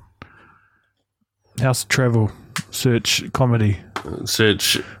ticket. House of Travel, search comedy.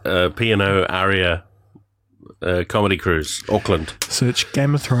 Search P&O Aria comedy cruise, Auckland. Search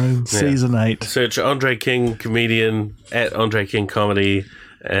Game of Thrones, season 8. Search Andre King comedian at Andre King Comedy,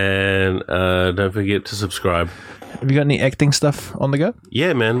 and don't forget to subscribe. Have you got any acting stuff on the go?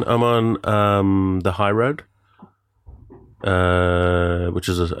 Yeah, man. I'm on The High Road, which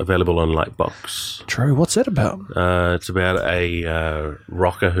is available on Lightbox. True. What's that about? It's about a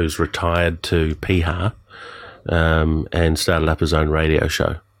rocker who's retired to Piha and started up his own radio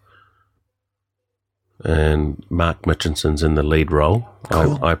show. And Mark Mitchinson's in the lead role.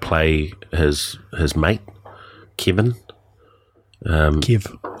 Cool. I play his mate, Kevin.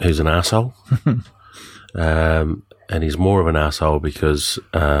 Kev. Who's an arsehole. And he's more of an arsehole because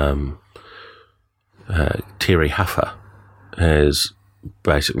Terry Huffer has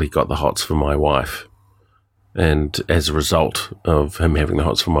basically got the hots for my wife. And as a result of him having the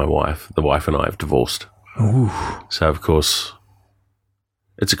hots for my wife, the wife and I have divorced. Ooh. So, of course,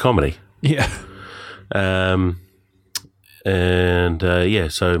 it's a comedy. Yeah. So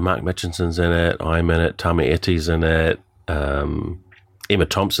Mark Mitchinson's in it, I'm in it, Tami Etty's in it, Emma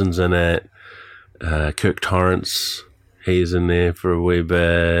Thompson's in it, Kirk Torrance, he's in there for a wee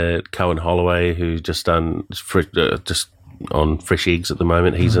bit, Cohen Holloway, who's just done just on Fresh Eggs at the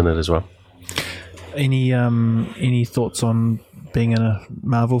moment, he's in it as well. Any thoughts on being in a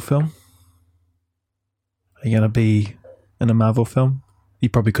Marvel film? Are you going to be in a Marvel film? You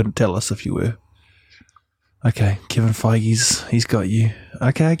probably couldn't tell us if you were. Okay, Kevin Feige's, he's got you.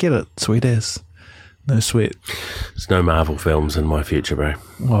 Okay, I get it. Sweet as. No sweat. There's no Marvel films in my future, bro.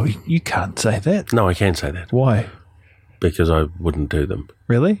 Well, you can't say that. No, I can say that. Why? Because I wouldn't do them.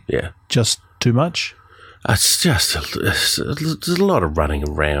 Really? Yeah. Just too much? It's just, there's a lot of running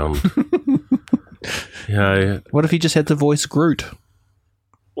around. You know. What if you just had to voice Groot?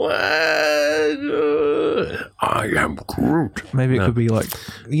 What? I am Groot. Maybe it could be like,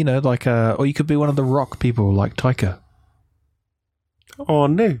 or you could be one of the rock people like Taika. Oh,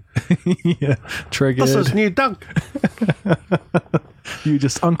 no. Yeah, triggered. This is new Dunk. You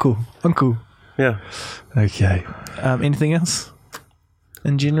just uncle. Yeah. Okay. Anything else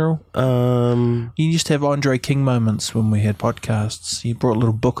in general? You used to have Andre King moments when we had podcasts. You brought a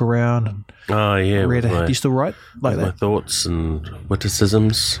little book around and Oh, yeah. read it. Do you still write like my that? thoughts and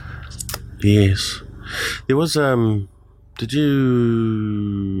witticisms. Yes. There was, did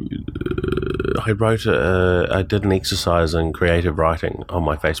you, I did an exercise in creative writing on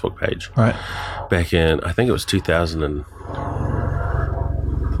my Facebook page. Right. Back in, I think it was 2009.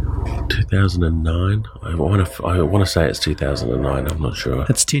 I want to say it's 2009. I'm not sure.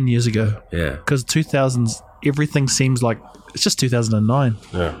 It's 10 years ago. Yeah. Because 2000s, everything seems like it's just 2009.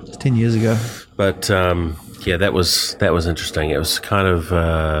 Yeah. It's 10 years ago. But yeah, that was interesting. It was kind of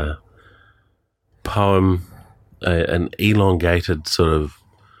a poem, an elongated sort of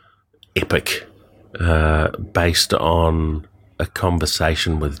epic based on a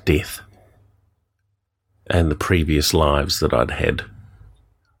conversation with death and the previous lives that I'd had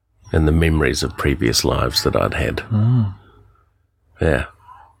and the memories of previous lives that I'd had. Mm. Yeah.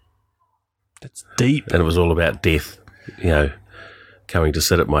 That's deep. And it was all about death, coming to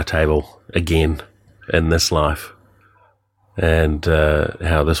sit at my table again in this life, and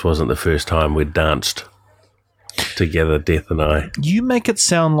how this wasn't the first time we'd danced together, Death and I. You make it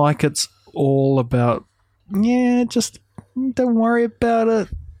sound like it's all about, just don't worry about it.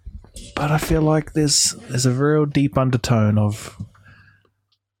 But I feel like there's a real deep undertone of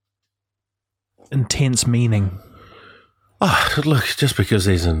intense meaning. Oh, look, just because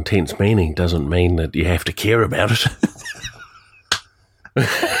there's intense meaning doesn't mean that you have to care about it.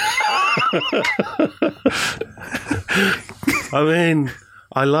 I mean,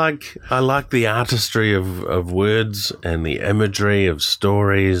 I like the artistry of words and the imagery of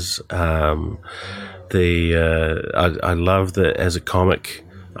stories. I love that as a comic,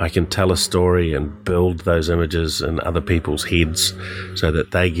 I can tell a story and build those images in other people's heads so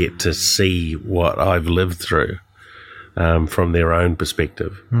that they get to see what I've lived through from their own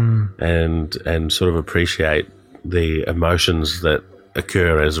perspective, and sort of appreciate the emotions that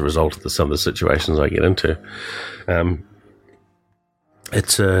occur as a result of some of the situations I get into.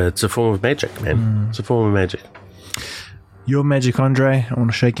 It's a form of magic, man. It's a form of magic. You're magic, Andre. I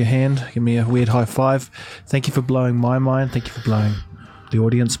want to shake your hand. Give me a weird high five. Thank you for blowing my mind. Thank you for blowing the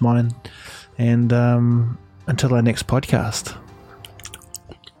audience mind. And until our next podcast.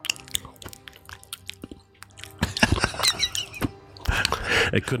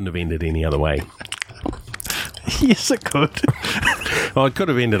 It couldn't have ended any other way. Yes, it could. Well, it could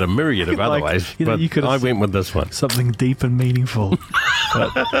have ended a myriad of other ways, but I went with this one. Something deep and meaningful.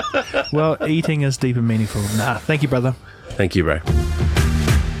 But, well, eating is deep and meaningful. Thank you, brother. Thank you, bro.